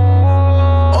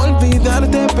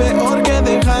 Olvidarte peor que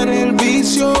dejar el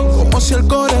vicio, como si el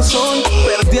corazón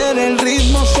perdiera el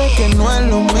ritmo. Sé que no es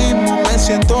lo mismo, me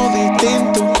siento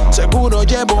distinto. Seguro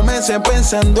llevo meses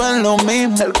pensando en lo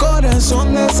mismo. El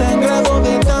corazón desangrado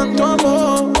de tanto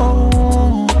amor.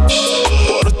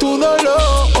 Por tu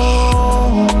dolor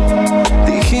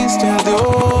dijiste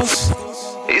adiós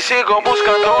y sigo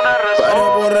buscando una razón para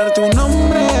borrar tu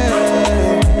nombre,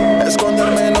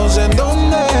 esconderme no sé en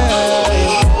dónde.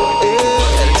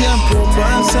 El tiempo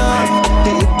pasa y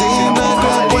dime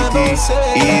qué puedo hacer.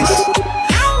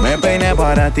 Me peiné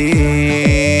para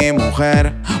ti,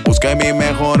 mujer. Busqué mi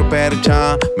mejor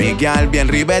percha, mi guial bien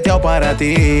ribeteado para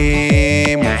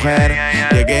ti, mujer.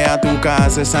 Llegué a tu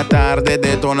casa esa tarde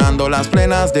detonando las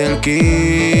plenas del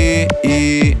ki.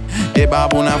 Y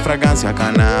llevaba una fragancia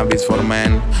cannabis for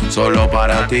men, solo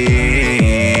para ti.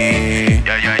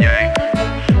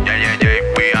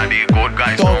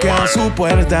 Toqué a su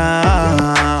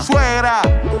puerta, suegra.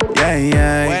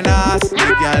 Buenas.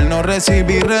 Y al no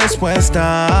recibir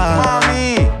respuesta,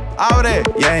 mami, abre.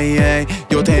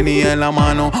 Yo tenía en la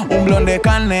mano un blon de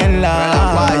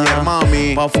canela, fire,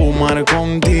 mami, pa' fumar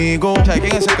contigo. ¿Quién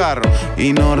es ese carro?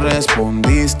 Y no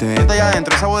respondiste. ¿Quién está allá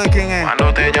adentro? ¿Esa voz de quién es?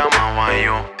 Cuando te llamaba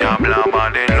yo, te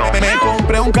hablaba de lo Me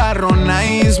compré un carro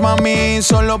nice, mami,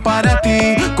 solo para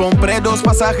ti. Compré 2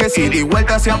 pasajes y di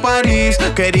vuelta hacia París.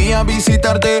 Quería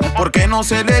visitarte porque no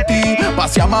sé de ti.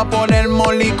 Paseaba por el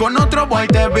mall y con otro boy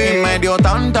te vi. Me dio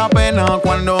tanta pena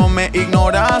cuando me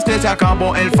ignoraste. Se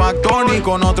acabó el factor y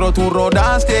con otro tú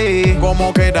rodaste.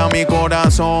 ¿Cómo queda mi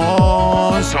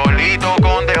corazón? solito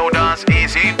con deudas y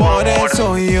sin por amor.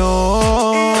 Eso yo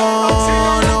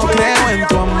no creo en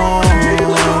tu amor.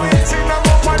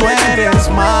 Tú eres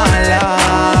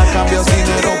mala, cambias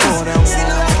dinero por amor.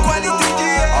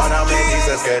 Ahora me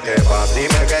dices que te vas,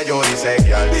 dime que yo hice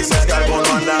que al dices que algo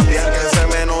no anda bien, que se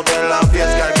me note en la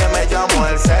fiesta, que alguien me llamó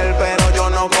el cel, pero yo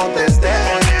no contesté.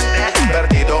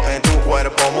 Perdido en tu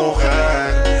cuerpo,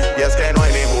 mujer, y es que no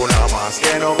hay ninguna más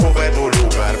que no ocupe tu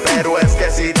lugar, pero es que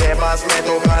si te vas me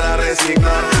tocará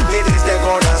resignar mi triste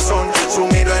corazón,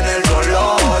 sumido en el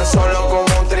dolor, solo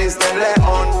como un triste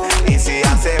león. Y si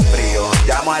hace frío,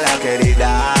 llamo a la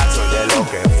querida, soy de lo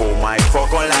que fuma y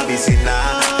foco en la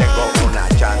piscina. Tengo una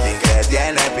chanting que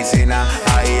tiene piscina,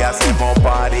 ahí hacemos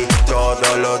party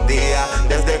todos los días.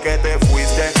 Desde que te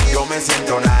fuiste, yo me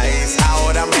siento nice.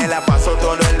 Ahora me la paso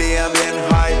todo el día bien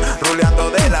high, ruleando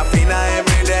de la fina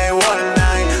everyday, all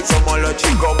night. Somos los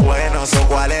chicos buenos, o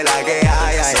cuál es la que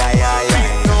hay, ay, ay, ay, ay.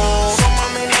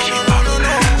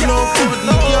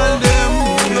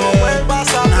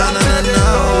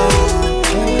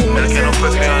 El que no fue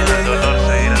criado en el dolor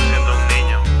seguirá siendo un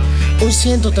niño. Hoy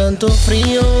siento tanto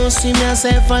frío, si me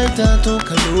hace falta tu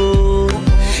calor.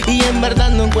 Y en verdad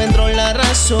no encuentro la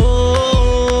razón,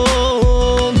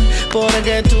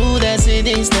 porque tú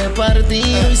decidiste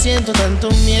partir. Hoy siento tanto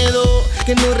miedo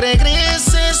que no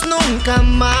regreses nunca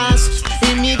más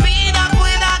y mi vida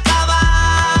pueda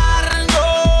acabar.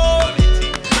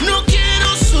 No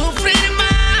quiero sufrir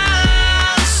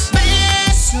más.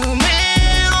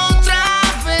 Bésame otra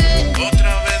vez.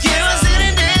 Quiero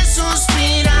hacerte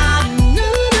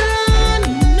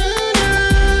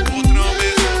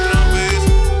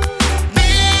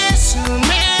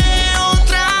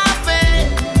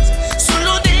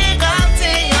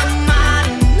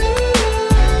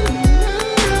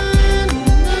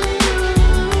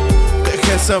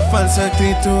esa falsa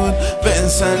actitud. Ven,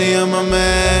 sal y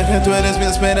ámame, que tú eres mi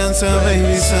esperanza,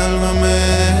 baby, sálvame.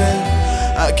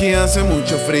 Aquí hace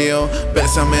mucho frío,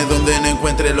 bésame donde no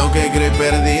encuentre lo que creí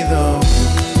perdido.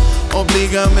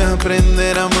 Oblígame a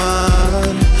aprender a amar,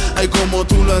 ay como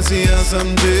tú lo hacías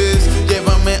antes.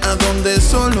 Llévame a donde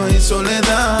solo hay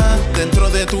soledad, dentro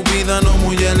de tu vida no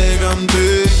muy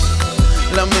elegante.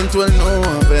 Lamento el no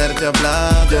haberte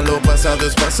hablado, ya lo pasado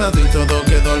es pasado y todo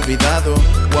quedó olvidado.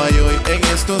 Guay hoy en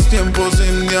estos tiempos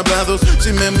endiablados,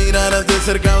 si me miraras de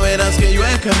cerca verás que yo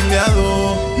he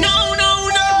cambiado. No.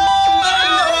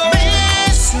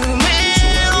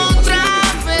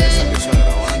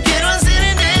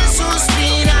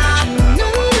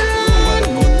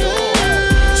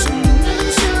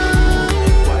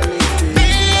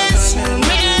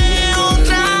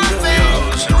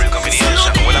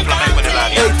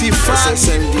 Ese es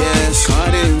el 10,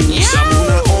 Karen. Dame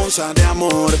una onza de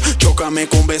amor, chócame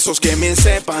con besos que me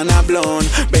sepan a blon.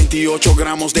 28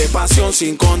 gramos de pasión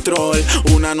sin control,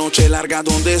 una noche larga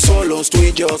donde solos tú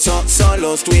y yo,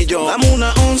 solos tú y yo. Dame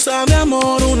una onza de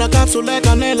amor, una cápsula de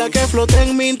canela que flote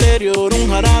en mi interior, un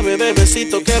jarabe de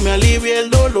besito que me alivie el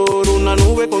dolor, una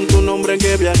nube con tu nombre en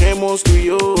que viajemos tú y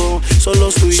yo,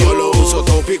 solos tú y yo. Solo uso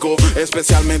tópico,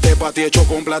 especialmente pa' ti hecho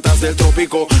con plantas del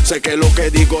trópico. Sé que lo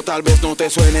que digo tal vez no te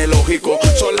suene lógico,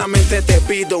 solamente te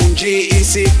pido un G y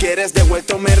si quieres de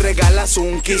vuelta me regalas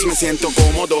un kiss. Me siento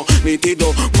cómodo,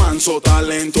 nítido, manso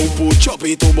talento, un push-up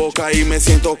y tu boca y me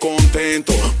siento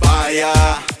contento. Vaya,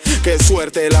 qué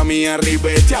suerte la mía,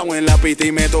 ribeteado en la pita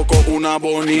y me tocó una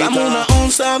bonita. Dame una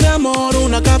onza de amor,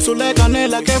 una cápsula de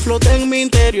canela que flote en mi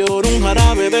interior, un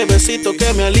jarabe de besito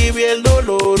que me alivie el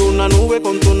dolor, una nube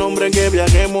con tu nombre en que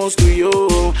viajemos tú y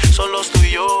yo, solos tú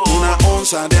y yo. Una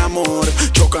onza de amor,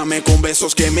 chócame con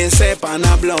besos que me sepan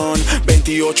a blon.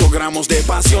 28 gramos de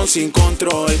pasión sin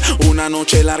control, una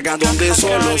noche larga donde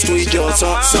solos tú y yo,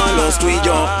 solos tú y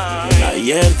yo.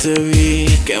 Ayer te vi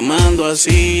quemando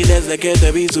así, desde que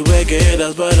te vi supe que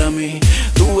eras para mí.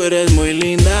 Tú eres muy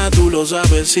linda, tú lo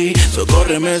sabes, sí.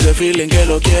 Socórreme ese feeling que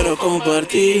lo quiero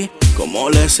compartir. Como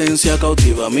la esencia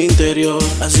cautiva mi interior,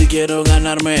 así quiero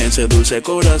ganarme ese dulce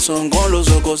corazón. Con los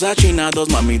ojos achinados,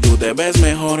 mami, tú te ves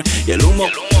mejor y el humo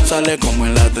sale como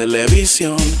en la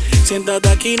televisión. Siéntate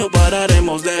aquí, no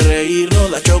pararemos de reírnos.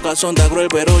 Las chocas son tan cruel,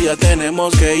 pero ya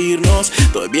tenemos que irnos.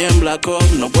 Estoy bien black up,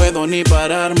 no puedo ni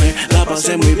pararme. La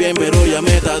pasé muy bien, pero ya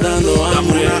me está dando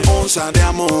hambre. Dame una onza de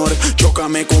amor,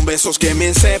 chócame con besos que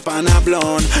me sepan a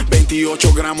blon.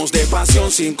 28 gramos de pasión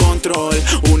sin control,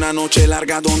 una noche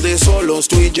larga donde solos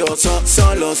tú y yo,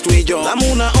 solos tú y yo.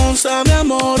 Dame una onza de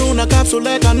amor, una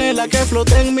cápsula de canela que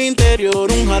flote en mi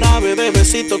interior, un jarabe de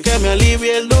besito que me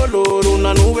alivie el dolor,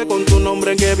 una nube con tu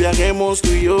nombre en que viajemos tú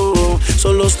y yo,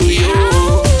 solos tú y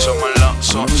yo. Somos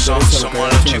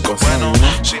los chicos buenos,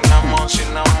 sin amor.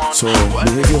 So,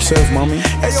 behave yourself, mami.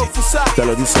 Te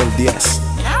lo dice el 10.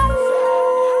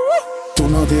 Tú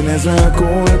no tienes la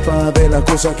culpa de las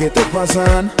cosas que te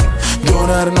pasan.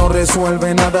 Llorar no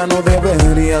resuelve nada, no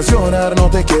deberías llorar. No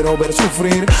te quiero ver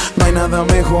sufrir, no hay nada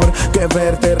mejor que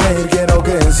verte reír. Quiero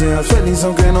que seas feliz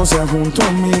aunque no sea junto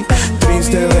a mí.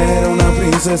 Triste ver a una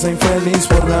princesa infeliz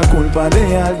por la culpa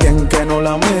de alguien que no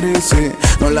la merece.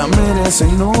 No la merece,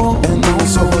 no, en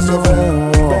tus ojos lo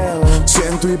veo.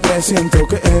 Siento y presiento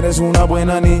que eres una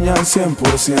buena niña al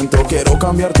 100%. Quiero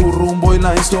cambiar tu rumbo y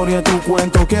la historia de tu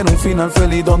cuento. Quiero un final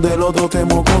feliz donde los dos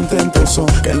estemos contentos.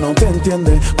 Que él no te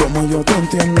entiende como yo te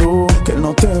entiendo, que él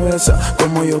no te besa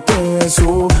como yo te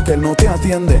beso, que él no te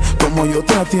atiende como yo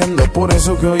te atiendo. Por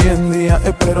eso que hoy en día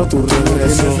espero tu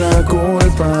regreso. No tienes la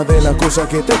culpa de las cosas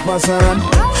que te pasan.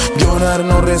 Llorar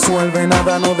no resuelve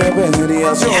nada, no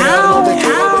deberías llorar. No te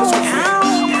quiero ver sufrir.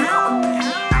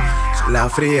 La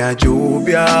fría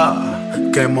lluvia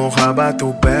que mojaba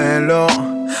tu pelo,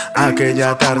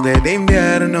 aquella tarde de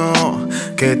invierno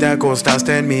que te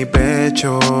acostaste en mi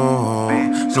pecho.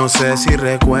 No sé si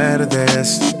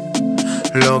recuerdes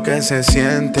lo que se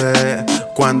siente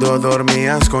cuando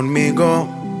dormías conmigo.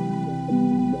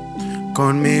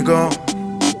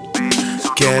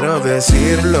 Quiero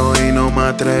decirlo y no me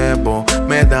atrevo,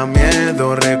 me da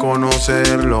miedo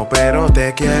reconocerlo, pero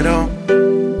te quiero,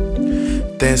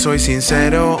 te soy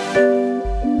sincero.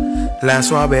 La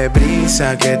suave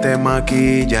brisa que te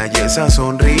maquilla y esa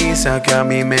sonrisa que a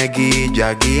mí me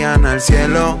guía, guían al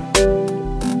cielo,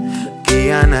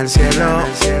 guían al cielo.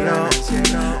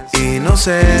 Y no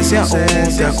sé si aún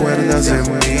te acuerdas de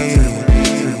mí,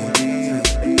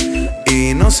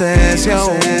 y no sé si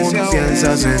aún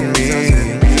piensas en mí,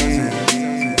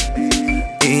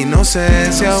 y no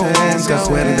sé si aún te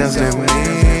acuerdas de mí,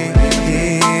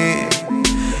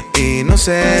 y no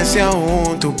sé si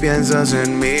aún tú piensas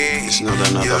en mí. It's not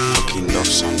another fucking love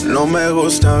song. No me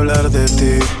gusta hablar de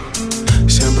ti,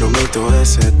 siempre omito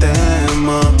ese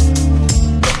tema.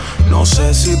 No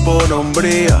sé si por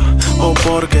hombría o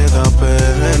porque da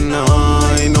pena.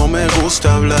 Y no me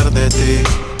gusta hablar de ti,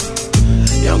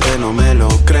 y aunque no me lo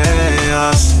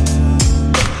creas,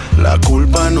 la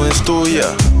culpa no es tuya,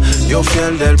 yo fui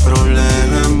el del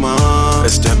problema.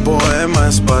 Este poema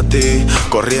es pa' ti,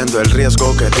 corriendo el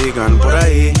riesgo que digan por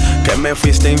ahí que me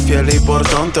fuiste infiel y por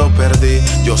tonto perdí.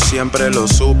 Yo siempre lo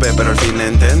supe, pero al fin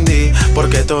entendí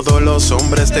porque todos los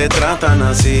hombres te tratan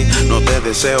así. No te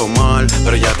deseo mal,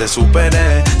 pero ya te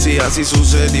superé. Si así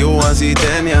sucedió, así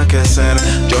tenía que ser.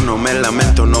 Yo no me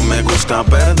lamento, no me gusta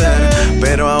perder,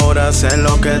 pero ahora sé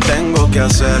lo que tengo que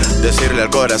hacer. Decirle al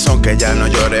corazón que ya no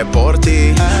llore por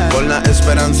ti, con la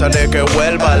esperanza de que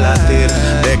vuelva a latir,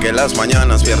 de que las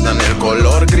mañanas pierdan el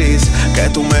color gris que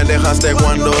tú me dejaste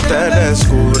cuando te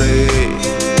descubrí.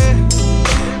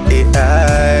 Y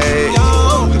ay,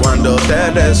 cuando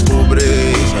te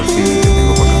descubrí,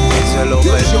 se lo ves.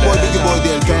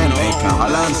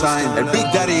 El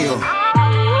Big Darío.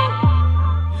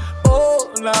 Oh,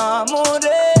 la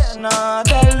morena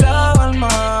del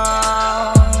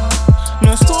alma,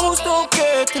 no es justo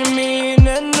que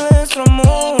termine nuestro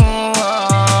amor.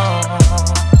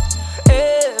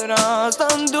 Eras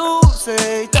tan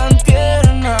dulce y tan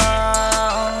tierna,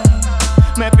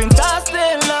 me pintaste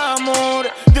el amor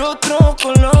de otro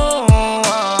color.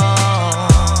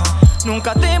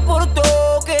 Nunca te importó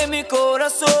que mi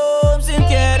corazón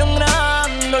sintiera un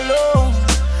gran dolor.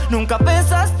 Nunca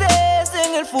pensaste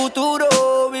en el futuro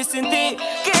y sin ti,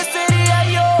 ¿qué sería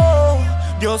yo?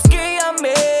 Dios, que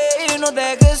amé y no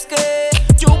dejes que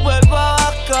yo vuelva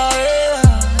a caer.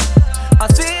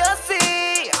 Así,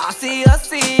 así, así,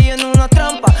 así, en una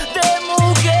trampa de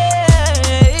mujer.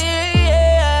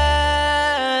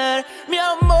 Mi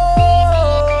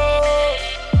amor,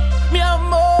 mi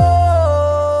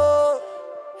amor,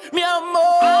 mi amor.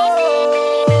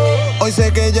 Hoy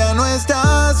sé que ya no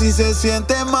estás y se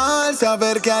siente mal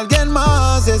saber que alguien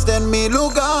más está en mi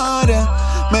lugar.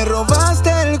 Me robaste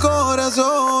el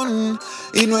corazón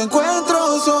y no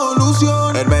encuentro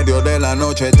solución. En medio de la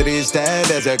noche triste,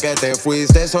 desde que te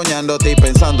fuiste, soñándote y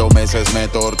pensando meses me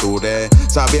torturé.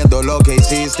 Sabiendo lo que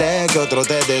hiciste, que otro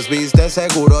te desviste,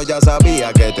 seguro ya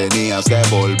sabía que tenías que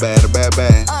volver,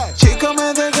 bebé. Chica,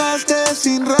 me dejaste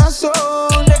sin razón,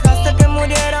 dejaste que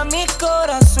muriera mi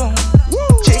corazón.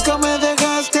 Chica, me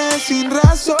dejaste sin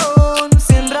razón,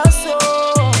 sin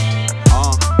razón.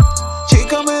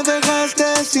 Chica, me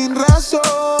dejaste sin razón,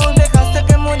 dejaste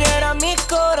que muriera mi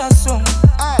corazón.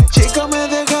 Chica, me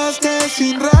dejaste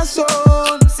sin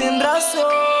razón, sin razón.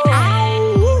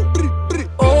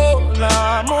 Oh,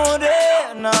 la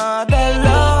morena del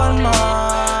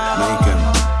alma,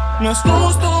 no es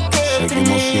justo que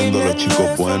seguimos siendo los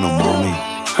chicos buenos, mami.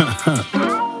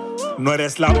 No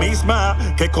eres la misma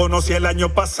que conocí el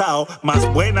año pasado,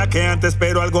 más buena que antes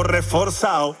pero algo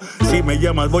reforzado. Si me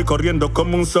llamas voy corriendo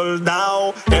como un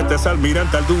soldado. Este es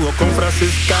almirante al dúo con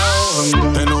Franciscao.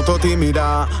 Te noto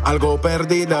tímida, algo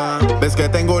perdida. Ves que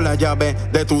tengo la llave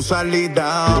de tu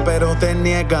salida, pero te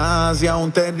niegas y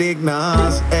aún te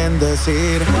dignas en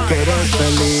decir que eres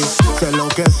feliz. Sé lo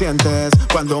que sientes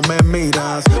cuando me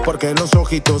miras, porque los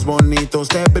ojitos bonitos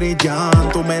te brillan.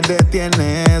 Tú me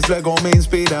detienes, luego me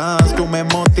inspiras, tú me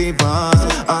motivas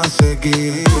a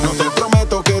seguir. No te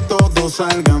prometo que todo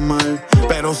salga mal,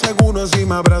 pero seguro si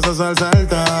me abrazas al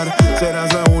saltar,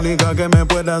 serás la única que me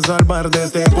pueda salvar de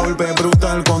este golpe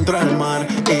brutal contra el mar.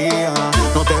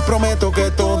 No te prometo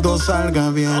que todo salga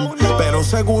bien, pero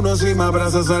seguro si me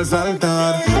abrazas al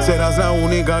saltar, serás la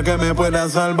única que me pueda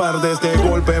salvar de este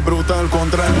golpe brutal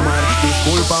contra el mar.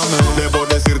 Discúlpame, debo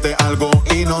decirte algo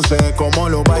y no sé cómo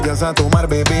lo vayas a tomar,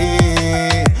 baby,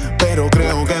 pero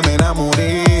creo que me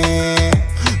enamoré.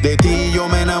 De ti yo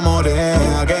me enamoré.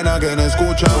 Again,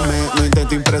 escúchame. No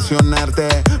intento impresionarte,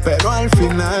 pero al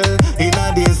final y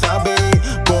nadie sabe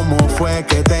cómo fue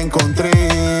que te encontré,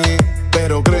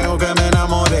 pero creo que me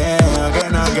enamoré.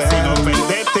 Again. Sin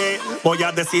ofenderte, voy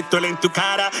a decírtelo en tu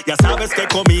cara. Ya sabes que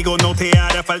conmigo no te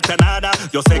hará falta nada.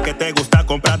 Yo sé que te gusta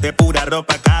comprarte pura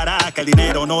ropa cara, que el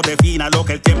dinero no defina lo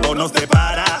que el tiempo nos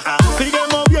separa. Sigue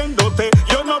moviéndote,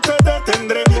 yo no te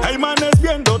detendré. Hay manes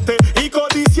viéndote y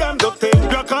codiciándote,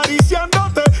 yo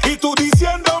acariciándote y tú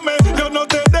diciéndome yo no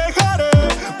te dejaré.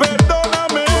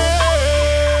 Perdóname.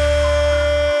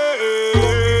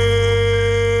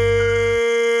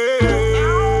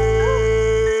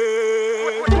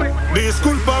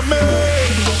 Discúlpame.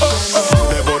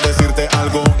 Debo decirte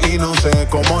algo y no sé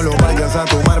cómo lo vayas a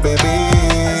tomar, baby,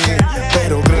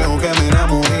 pero creo que me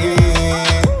enamoré.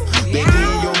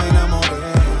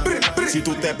 Si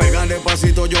tú te pegas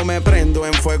despacito yo me prendo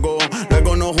en fuego.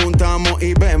 Luego nos juntamos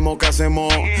y vemos qué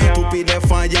hacemos. Tú pides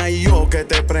falla y yo que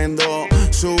te prendo.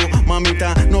 Su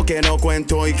mamita no quiero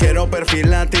cuento y quiero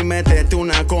perfilarte y meterte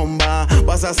una comba.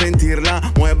 Vas a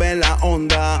sentirla, mueve la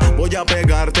onda. Voy a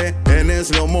pegarte en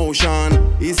slow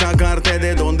motion y sacarte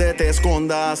de donde te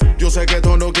escondas. Yo sé que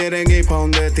todos quieren ir pa'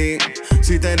 donde ti.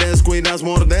 Si te descuidas,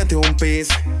 mordete un pis.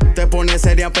 Te pones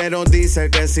seria pero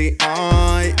dice que sí.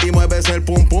 Ay, y mueves el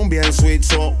pum pum bien sweet.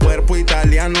 So, cuerpo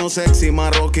italiano, sexy,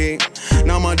 marroquí.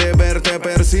 Nada más de verte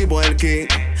percibo el ki.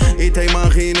 Y te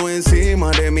imagino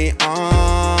encima de mí.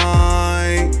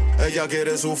 Ay, ella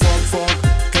quiere su fuck,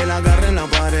 que la agarre en la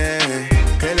pared,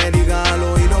 que le diga al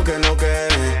oído que lo que.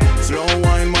 Slow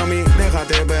wine, mami,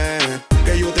 déjate ver,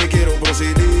 que yo te quiero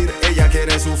proceder. Ella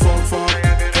quiere su fuck,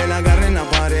 que la agarre en la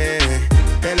pared,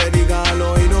 que le diga al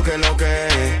oído que lo que.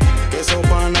 Que eso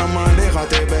Panamá,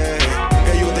 déjate ver,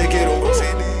 que yo te quiero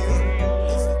proceder.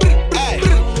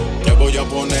 Te voy a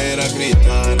poner a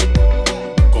gritar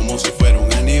como si fuera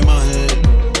un animal.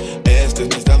 Este es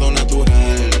mi estado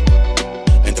natural.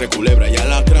 Entre culebra y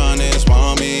alacranes,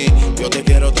 mami, yo te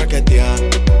quiero traquetear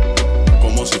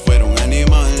como si fuera un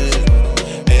animal.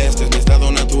 Este es mi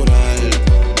estado natural.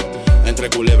 Entre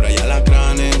culebra y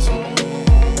alacranes.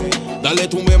 Dale,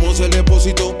 tumbemos el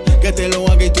depósito, que te lo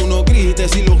haga y tú no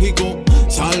grites, ilógico.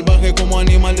 Salvaje como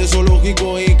animal de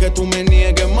zoológico. Y que tú me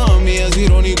niegues, mami, es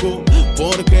irónico.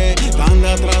 Porque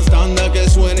tanda tras tanda que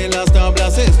suenen las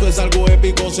tablas. Esto es algo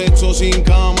épico, sexo sin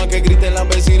cama. Que griten las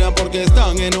vecinas porque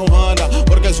están enojadas,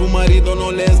 porque su marido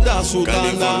no les da su tanda.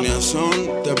 California son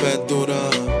de verdura.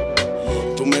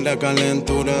 Tú me das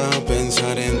calentura.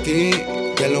 Pensar en ti,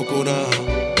 qué locura.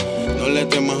 No le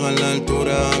temas a la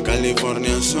altura.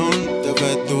 California son de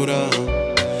verdura.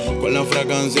 Con la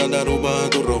fragancia de Aruba,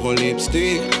 tu rojo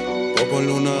lipstick, poco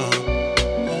luna.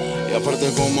 Y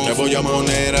aparte como te voy a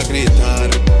poner a gritar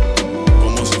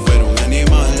como si fuera un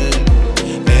animal.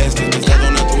 Este es mi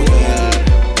estado natural.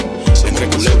 Entre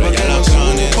culebra y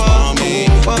alacranes, mami,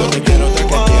 yo te quiero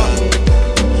traquetear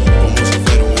como si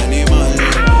fuera un animal.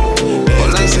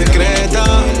 Con la secreta,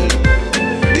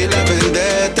 dile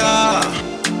vendetta.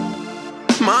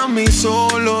 Mami,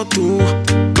 solo tú.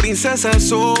 Princesa,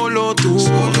 solo tú.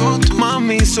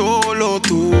 Mami, solo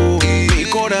tú. Mi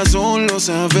corazón lo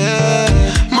sabe.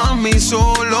 Mami,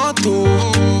 solo tú.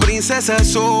 Princesa,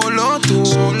 solo tú.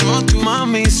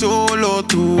 Mami, solo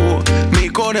tú. Mi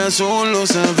corazón lo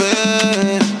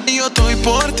sabe. Yo estoy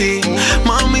por ti.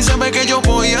 Mami, sabe que yo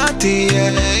voy a ti.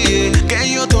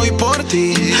 Que yo estoy por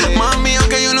ti. Mami,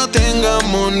 aunque yo no tenga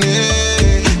money.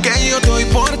 Que yo estoy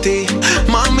por ti.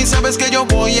 Mami, sabes que yo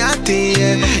voy a ti.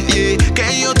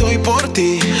 Que yo estoy por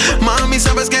ti. Mami,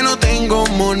 sabes que no tengo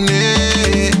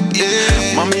money.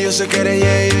 Mami, yo sé que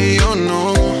eres y yo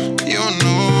no.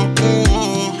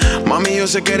 Mami, yo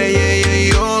sé que eres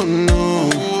y yo no.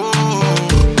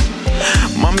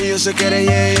 Mami, yo sé que eres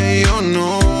y yo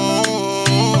no.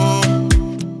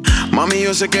 Mami,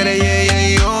 yo sé que eres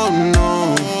y yo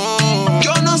no.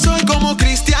 Yo no soy como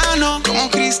Cristiano,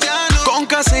 con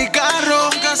casa y carro,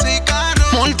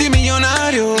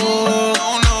 multimillonario.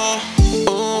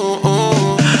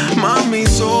 Mami,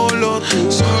 solo tú.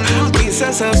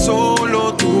 Princesa,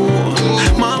 solo tú.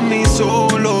 Mami,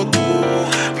 solo tú.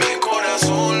 Mi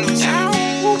corazón lo sabe.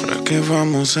 ¿Para qué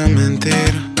vamos a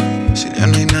mentir si ya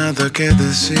no hay nada que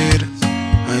decir?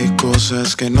 Hay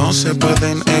cosas que no se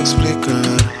pueden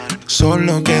explicar,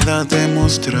 solo queda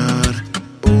demostrar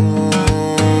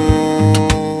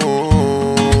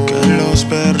que los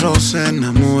perros se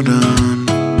enamoran.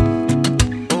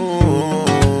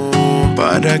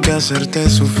 ¿Para qué hacerte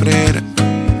sufrir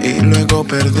y luego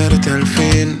perderte al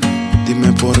fin?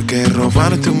 Dime por qué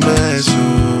robarte un beso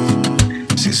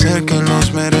si sé que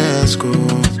los merezco.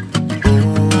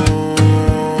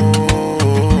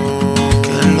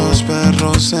 Que los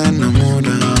perros se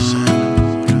enamoran.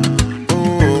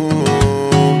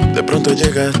 De pronto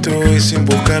llegas tú y sin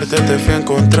buscarte te fui a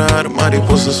encontrar.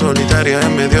 Mariposa solitaria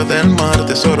en medio del mar.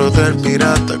 Tesoro del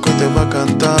pirata que hoy te va a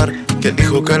cantar. Que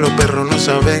dijo que los perros no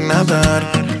saben nadar.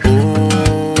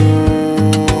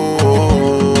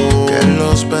 Que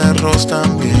los perros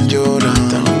también lloran.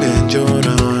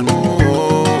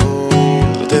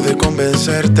 Traté de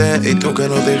convencerte y tú que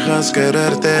no dejas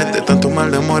quererte. De tanto mal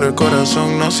de amor el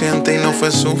corazón no siente y no fue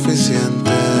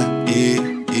suficiente.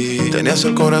 Tenías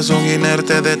el corazón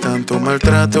inerte de tanto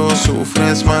maltrato.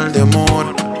 Sufres mal de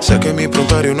amor. Sé que mi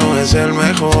prontuario no es el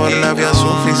mejor. La vía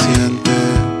suficiente.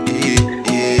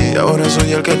 Y ahora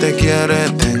soy el que te quiere.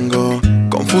 Tengo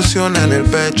confusión en el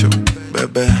pecho.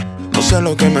 Bebé, no sé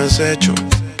lo que me has hecho.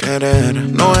 Querer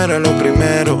no era lo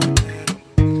primero,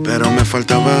 pero pero me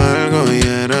faltaba algo y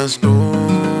eras tú.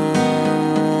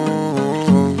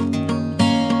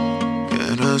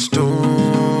 Eras tú.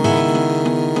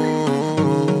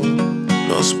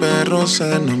 Los perros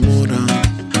se enamoran,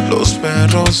 los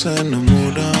perros se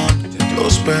enamoran.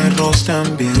 Los perros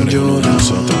también lloran.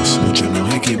 Nosotros mucho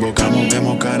nos equivocamos,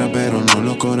 vemos cara pero no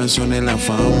los corazones. La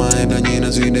fama es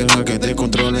dañina si deja que te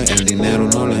controle. El dinero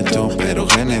no le toca, pero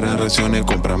genera reacciones.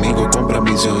 Compra amigos, compra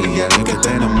vicios y alguien que te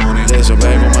enamore. De eso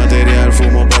pego material,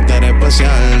 fumo para estar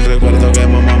especial. Recuerdo que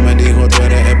mamá me dijo tú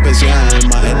eres especial.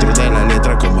 Maestro de la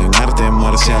letra como en arte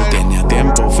marcial. Tenía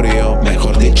tiempo frío,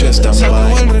 mejor dicho está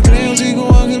mal. El recreo,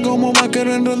 sigo ángel como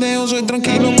vaquero en rodeo. Soy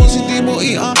tranquilo, positivo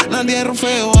y nadie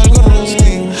rofeo. Algo rojo,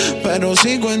 pero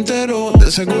sigo entero.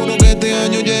 De seguro que este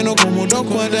año lleno como dos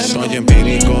cuadernos. Soy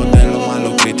empírico, de lo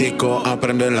malo crítico.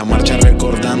 Aprendo en la marcha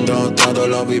recordando todo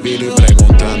lo vivido y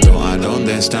preguntando a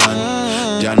dónde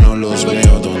están. Ya no los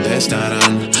veo, ¿dónde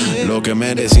estarán? Lo que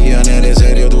me decían eres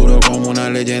serio, duro como una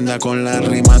leyenda con las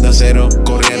rimas de acero.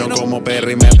 Corrieron como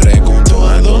perro y me pregunto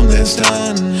a dónde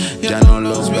están. Ya no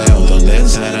los veo, ¿dónde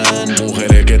estarán?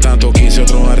 Mujeres que tanto quise,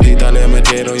 otros artistas le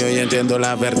metieron. Y hoy entiendo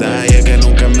la verdad y es que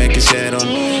nunca me quisieron.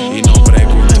 Y no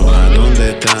pregunto a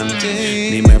dónde están,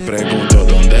 ni me pregunto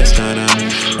dónde estarán.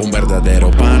 Un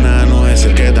verdadero pana no es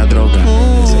el que da droga,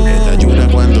 es el que te ayuda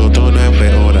cuando todo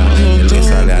empeora, el que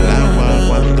sale al agua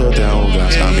cuando te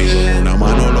ahogas. Amigo, una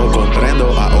mano lo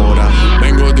comprendo ahora.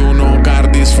 Vengo de un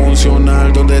hogar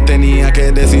disfuncional donde tenía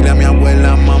que decirle a mi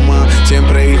abuela, mamá,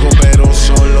 siempre hijo pero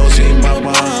solo sin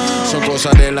papá. Son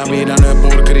cosas de la vida, no es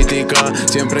por crítica.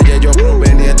 Siempre ya yo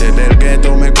proveniente del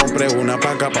gueto. Me compré una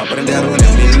paca pa' aprender a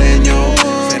rolear mi leño.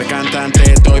 Ser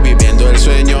cantante, estoy viviendo el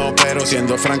sueño. Pero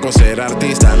siendo franco, ser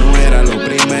artista no era lo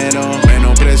primero.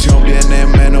 Menos presión viene,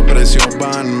 menos presión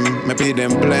van. Me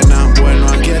piden plena, bueno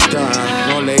aquí está.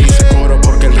 No le hice coro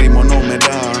porque el ritmo no me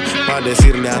da pa'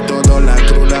 decirle a todos la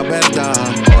cruda verdad.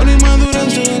 Por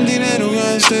inmadurez todo el dinero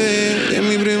gasté. En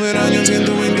mi primer año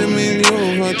 120,000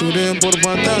 yo facturé. Por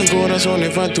patar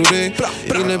corazones facturé.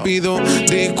 Y le pido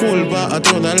disculpas a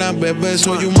todas las bebés.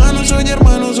 Soy humano, soy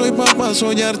hermano, soy papá,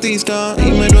 soy artista.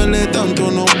 Y me duele tanto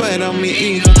no ver a mi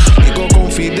hija. Digo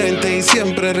confidente y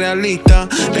siempre realista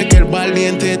de que el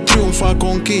valiente triunfa,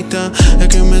 conquista. Es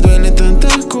que me duelen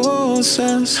tantas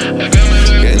cosas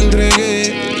que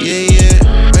entregué, yeah,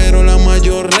 yeah. Pero la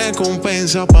mayor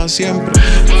recompensa pa' siempre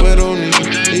fueron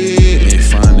mis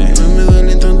fans. Me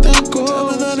duelen tantas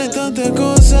cosas, me duelen tantas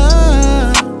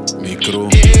cosas. Mi crew,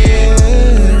 yeah.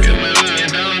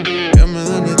 Que me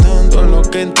duele tanto lo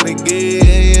que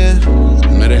entregué, yeah.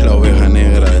 No eres la oveja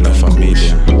negra de la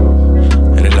familia,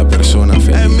 eres la persona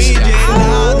feliz.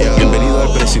 Bienvenido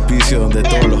al precipicio donde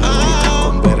todos los artistas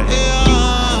convergen.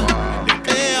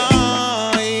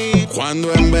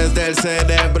 Cuando en vez del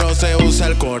cerebro se usa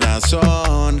el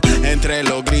corazón, entre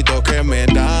los gritos que me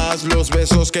das, los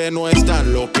besos que no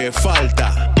están, lo que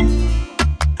falta.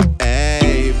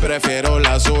 Ey, prefiero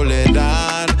la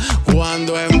soledad.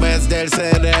 Cuando en vez del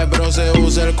cerebro se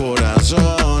usa el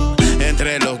corazón,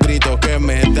 entre los gritos que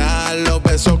me dan, los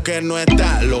besos que no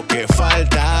están, lo que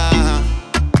falta.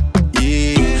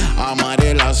 Y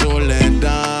amaré la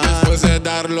soledad después de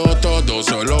darlo todo,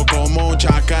 solo como un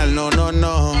chacal. No, no,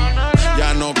 no,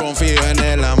 ya no confío en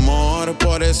el amor.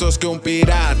 Por eso es que un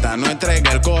pirata no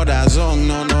entrega el corazón.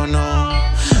 No, no, no,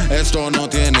 esto no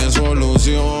tiene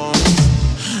solución.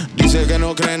 Dice que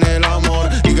no cree en el amor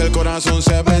y que el corazón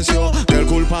se venció, que el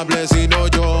culpable he sido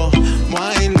yo,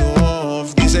 my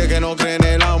love. Dice que no cree en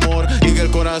el amor y que el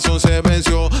corazón se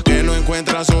venció, que no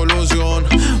encuentra solución,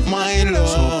 my love.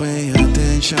 So pay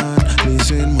attention,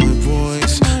 listen my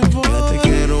voice, que te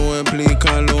quiero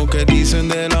explicar lo que dicen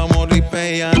del amor. Y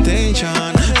pay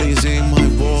attention, listen my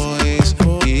voice,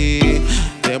 y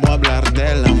te voy a hablar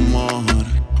del amor.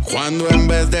 Cuando en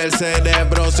vez del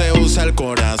cerebro se usa el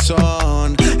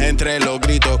corazón, entre los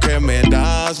gritos que me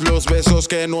das, los besos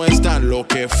que no están, lo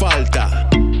que falta.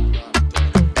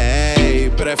 Ey,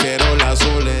 prefiero la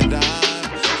soledad.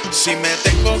 Si me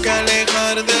tengo que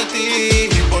alejar de ti,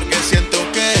 porque siento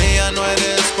que ya no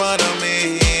eres para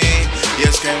mí. Y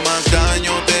es que más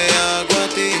daño te hago a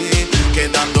ti,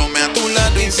 quedándome a tu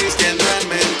lado insistiendo en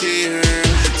mentir.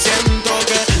 Siento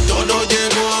que todo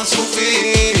llegó a su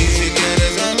fin. Si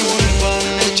quieres la culpa,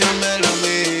 échamela a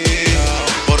mí,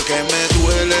 porque me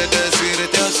duele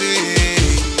decirte así,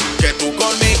 que tú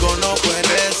conmigo no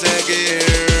puedes seguir.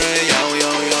 Yo,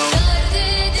 yo, yo.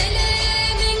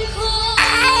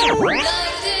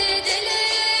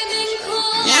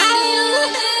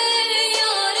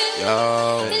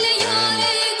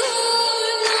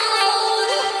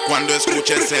 Cuando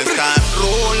escuches esta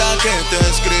rola que te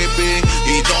escribí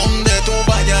y donde tú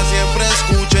vayas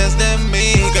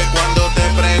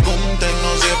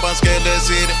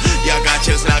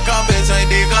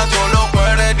ya yo lo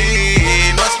perdí.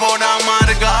 No es por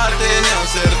amargarte ni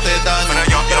hacerte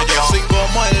daño, pero yo soy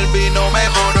como el vino,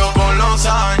 mejoró con los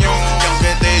años. Y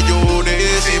aunque te lloré,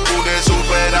 sí pude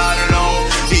superarlo.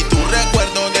 Y tu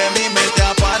recuerdo de mi mente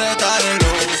apartarlo.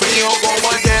 Frío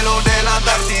como el hielo de la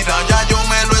Antártida, ya yo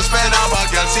me lo esperaba.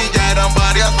 Que así ya eran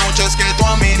varias noches que tú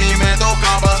a mí ni me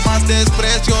tocabas. Más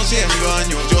desprecios y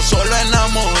engaños, yo solo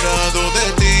enamorado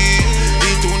de ti.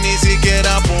 Y tú ni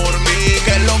siquiera por mí.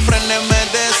 Que los frenes me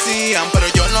decían, pero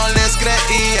yo no les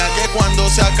creía. Que cuando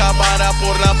se acabara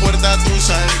por la puerta tú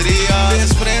saldrías.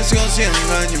 Desprecios y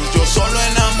engaños, yo solo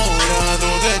enamorado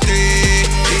de ti.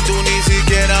 Y tú ni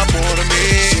siquiera por mí.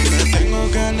 Si me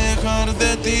tengo que alejar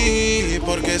de ti,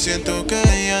 porque siento que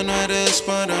ya no eres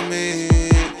para mí.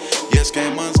 Y es que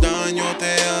más daño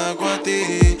te hago a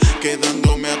ti,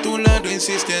 quedándome a tu lado,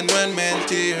 insistiendo en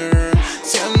mentir.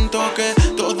 Siento que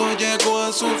todo llegó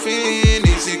a su fin,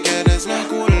 y si quieres la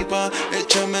culpa,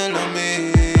 échamela a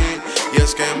mí. Y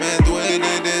es que me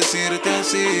duele decirte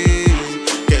así,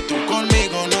 que tú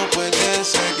conmigo no puedes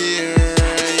seguir.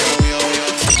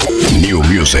 New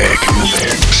Music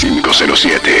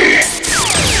 507.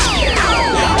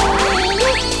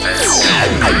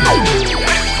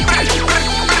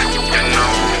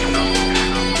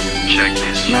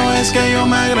 No es que yo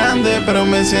me agrande, pero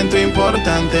me siento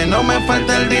importante. No me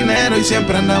falta el dinero y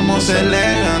siempre andamos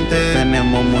elegantes.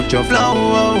 Tenemos mucho flow,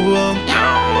 oh, oh.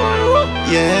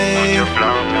 Yeah.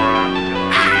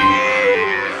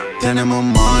 Tenemos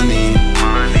money.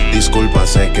 Disculpa,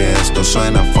 sé que esto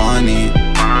suena funny.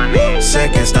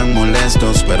 Sé que están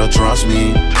molestos, pero trust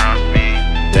me.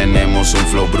 Tenemos un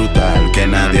flow brutal que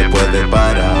nadie puede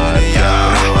parar,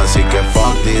 yeah. Así que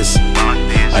fuck this.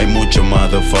 Hay muchos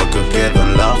motherfuckers que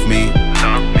don't love me.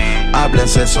 Hablan,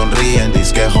 se sonríen,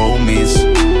 dizque homies,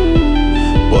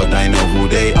 but I know who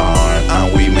they are,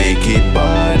 and we make it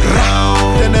bad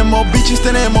now. Tenemos bitches,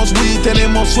 tenemos weed,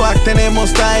 tenemos swag,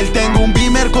 tenemos style. Tengo un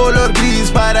Beamer color gris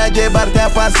para llevarte a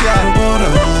pasear por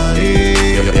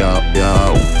ahí,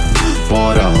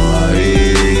 por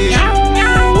ahí.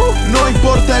 No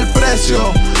importa el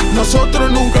precio,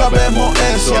 nosotros nunca vemos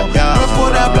eso. No es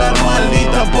por hablar mal ni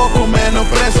tampoco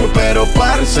menosprecio, pero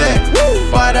parce,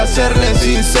 para serle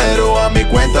sincero, a mi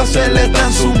cuenta se le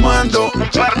están sumando un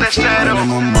par de ceros.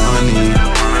 Tenemos money.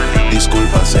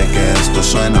 Disculpa, sé que esto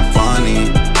suena funny.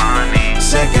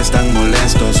 Sé que están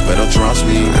molestos, pero trust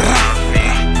me.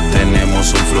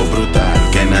 Tenemos un flow brutal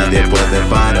que nadie puede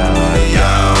parar,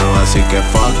 yeah. Así que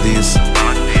fuck this.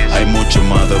 Hay muchos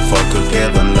motherfuckers que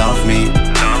don't love me.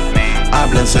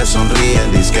 Hablan, se sonríen,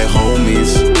 dizque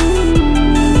homies,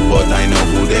 but I know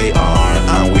who they are,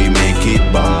 and we make it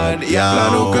bad, yeah.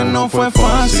 Claro que no fue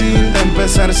fácil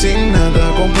empezar sin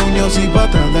nada, con puños y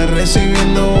patadas,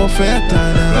 recibiendo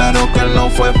bofetadas. Claro que no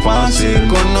fue fácil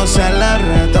conocer a la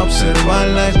rata,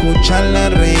 observarla, escucharla,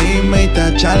 reírme y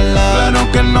tacharla.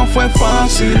 Claro que no fue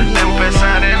fácil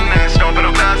empezar en esto,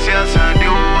 pero gracias a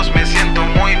Dios me siento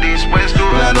muy dispuesto.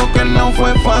 Claro que no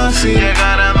fue fácil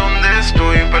llegar a donde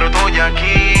estoy, pero estoy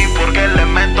aquí porque le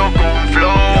meto con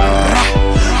flow.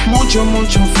 Mucho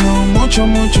flow, mucho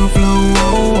flow,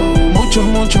 oh, oh. Mucho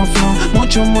flow,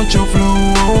 mucho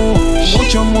flow, oh, oh.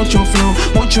 Mucho flow, mucho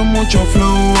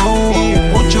flow, oh, oh.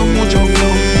 Mucho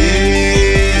flow,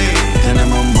 yeah.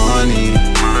 Tenemos money.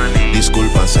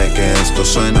 Disculpa, sé que esto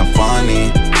suena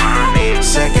funny.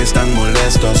 Sé que están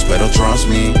molestos, pero trust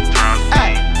me.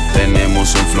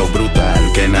 Tenemos un flow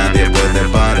brutal que nadie puede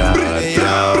parar,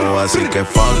 yo. Así que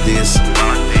fuck this.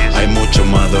 Hay muchos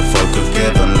motherfuckers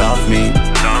que don't love me.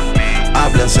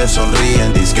 Hablan, se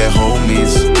sonríen, dizque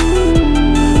homies,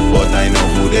 but I know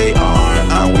who they are,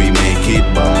 and we make it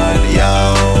bad,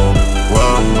 yo.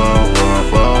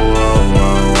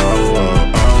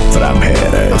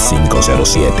 Framher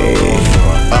 507.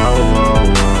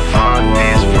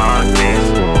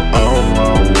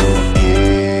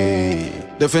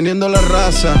 Defendiendo la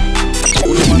raza.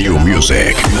 New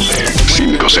Music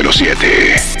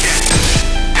 507.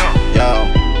 Yo,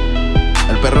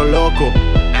 el perro loco.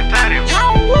 ¿En serio?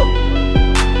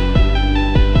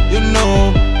 You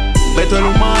know, Beto el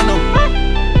humano.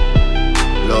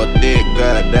 Lo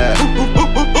diga that.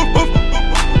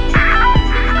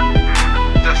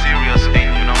 The serious thing,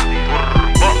 you know.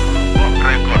 Turbo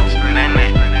Records,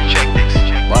 nene, check this.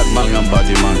 Batman and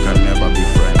Batman can never be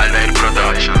friends. Aldair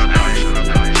Productions, no.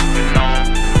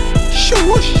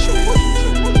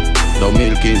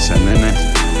 2015, nene.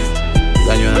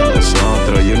 Daño de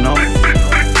nosotros, you know.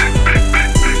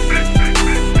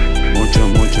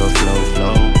 Mucho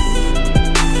flow.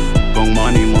 Con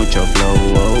money, mucho flow,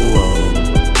 oh, oh.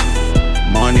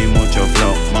 Money, mucho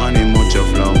flow,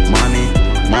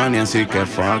 money, así que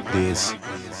fuck this.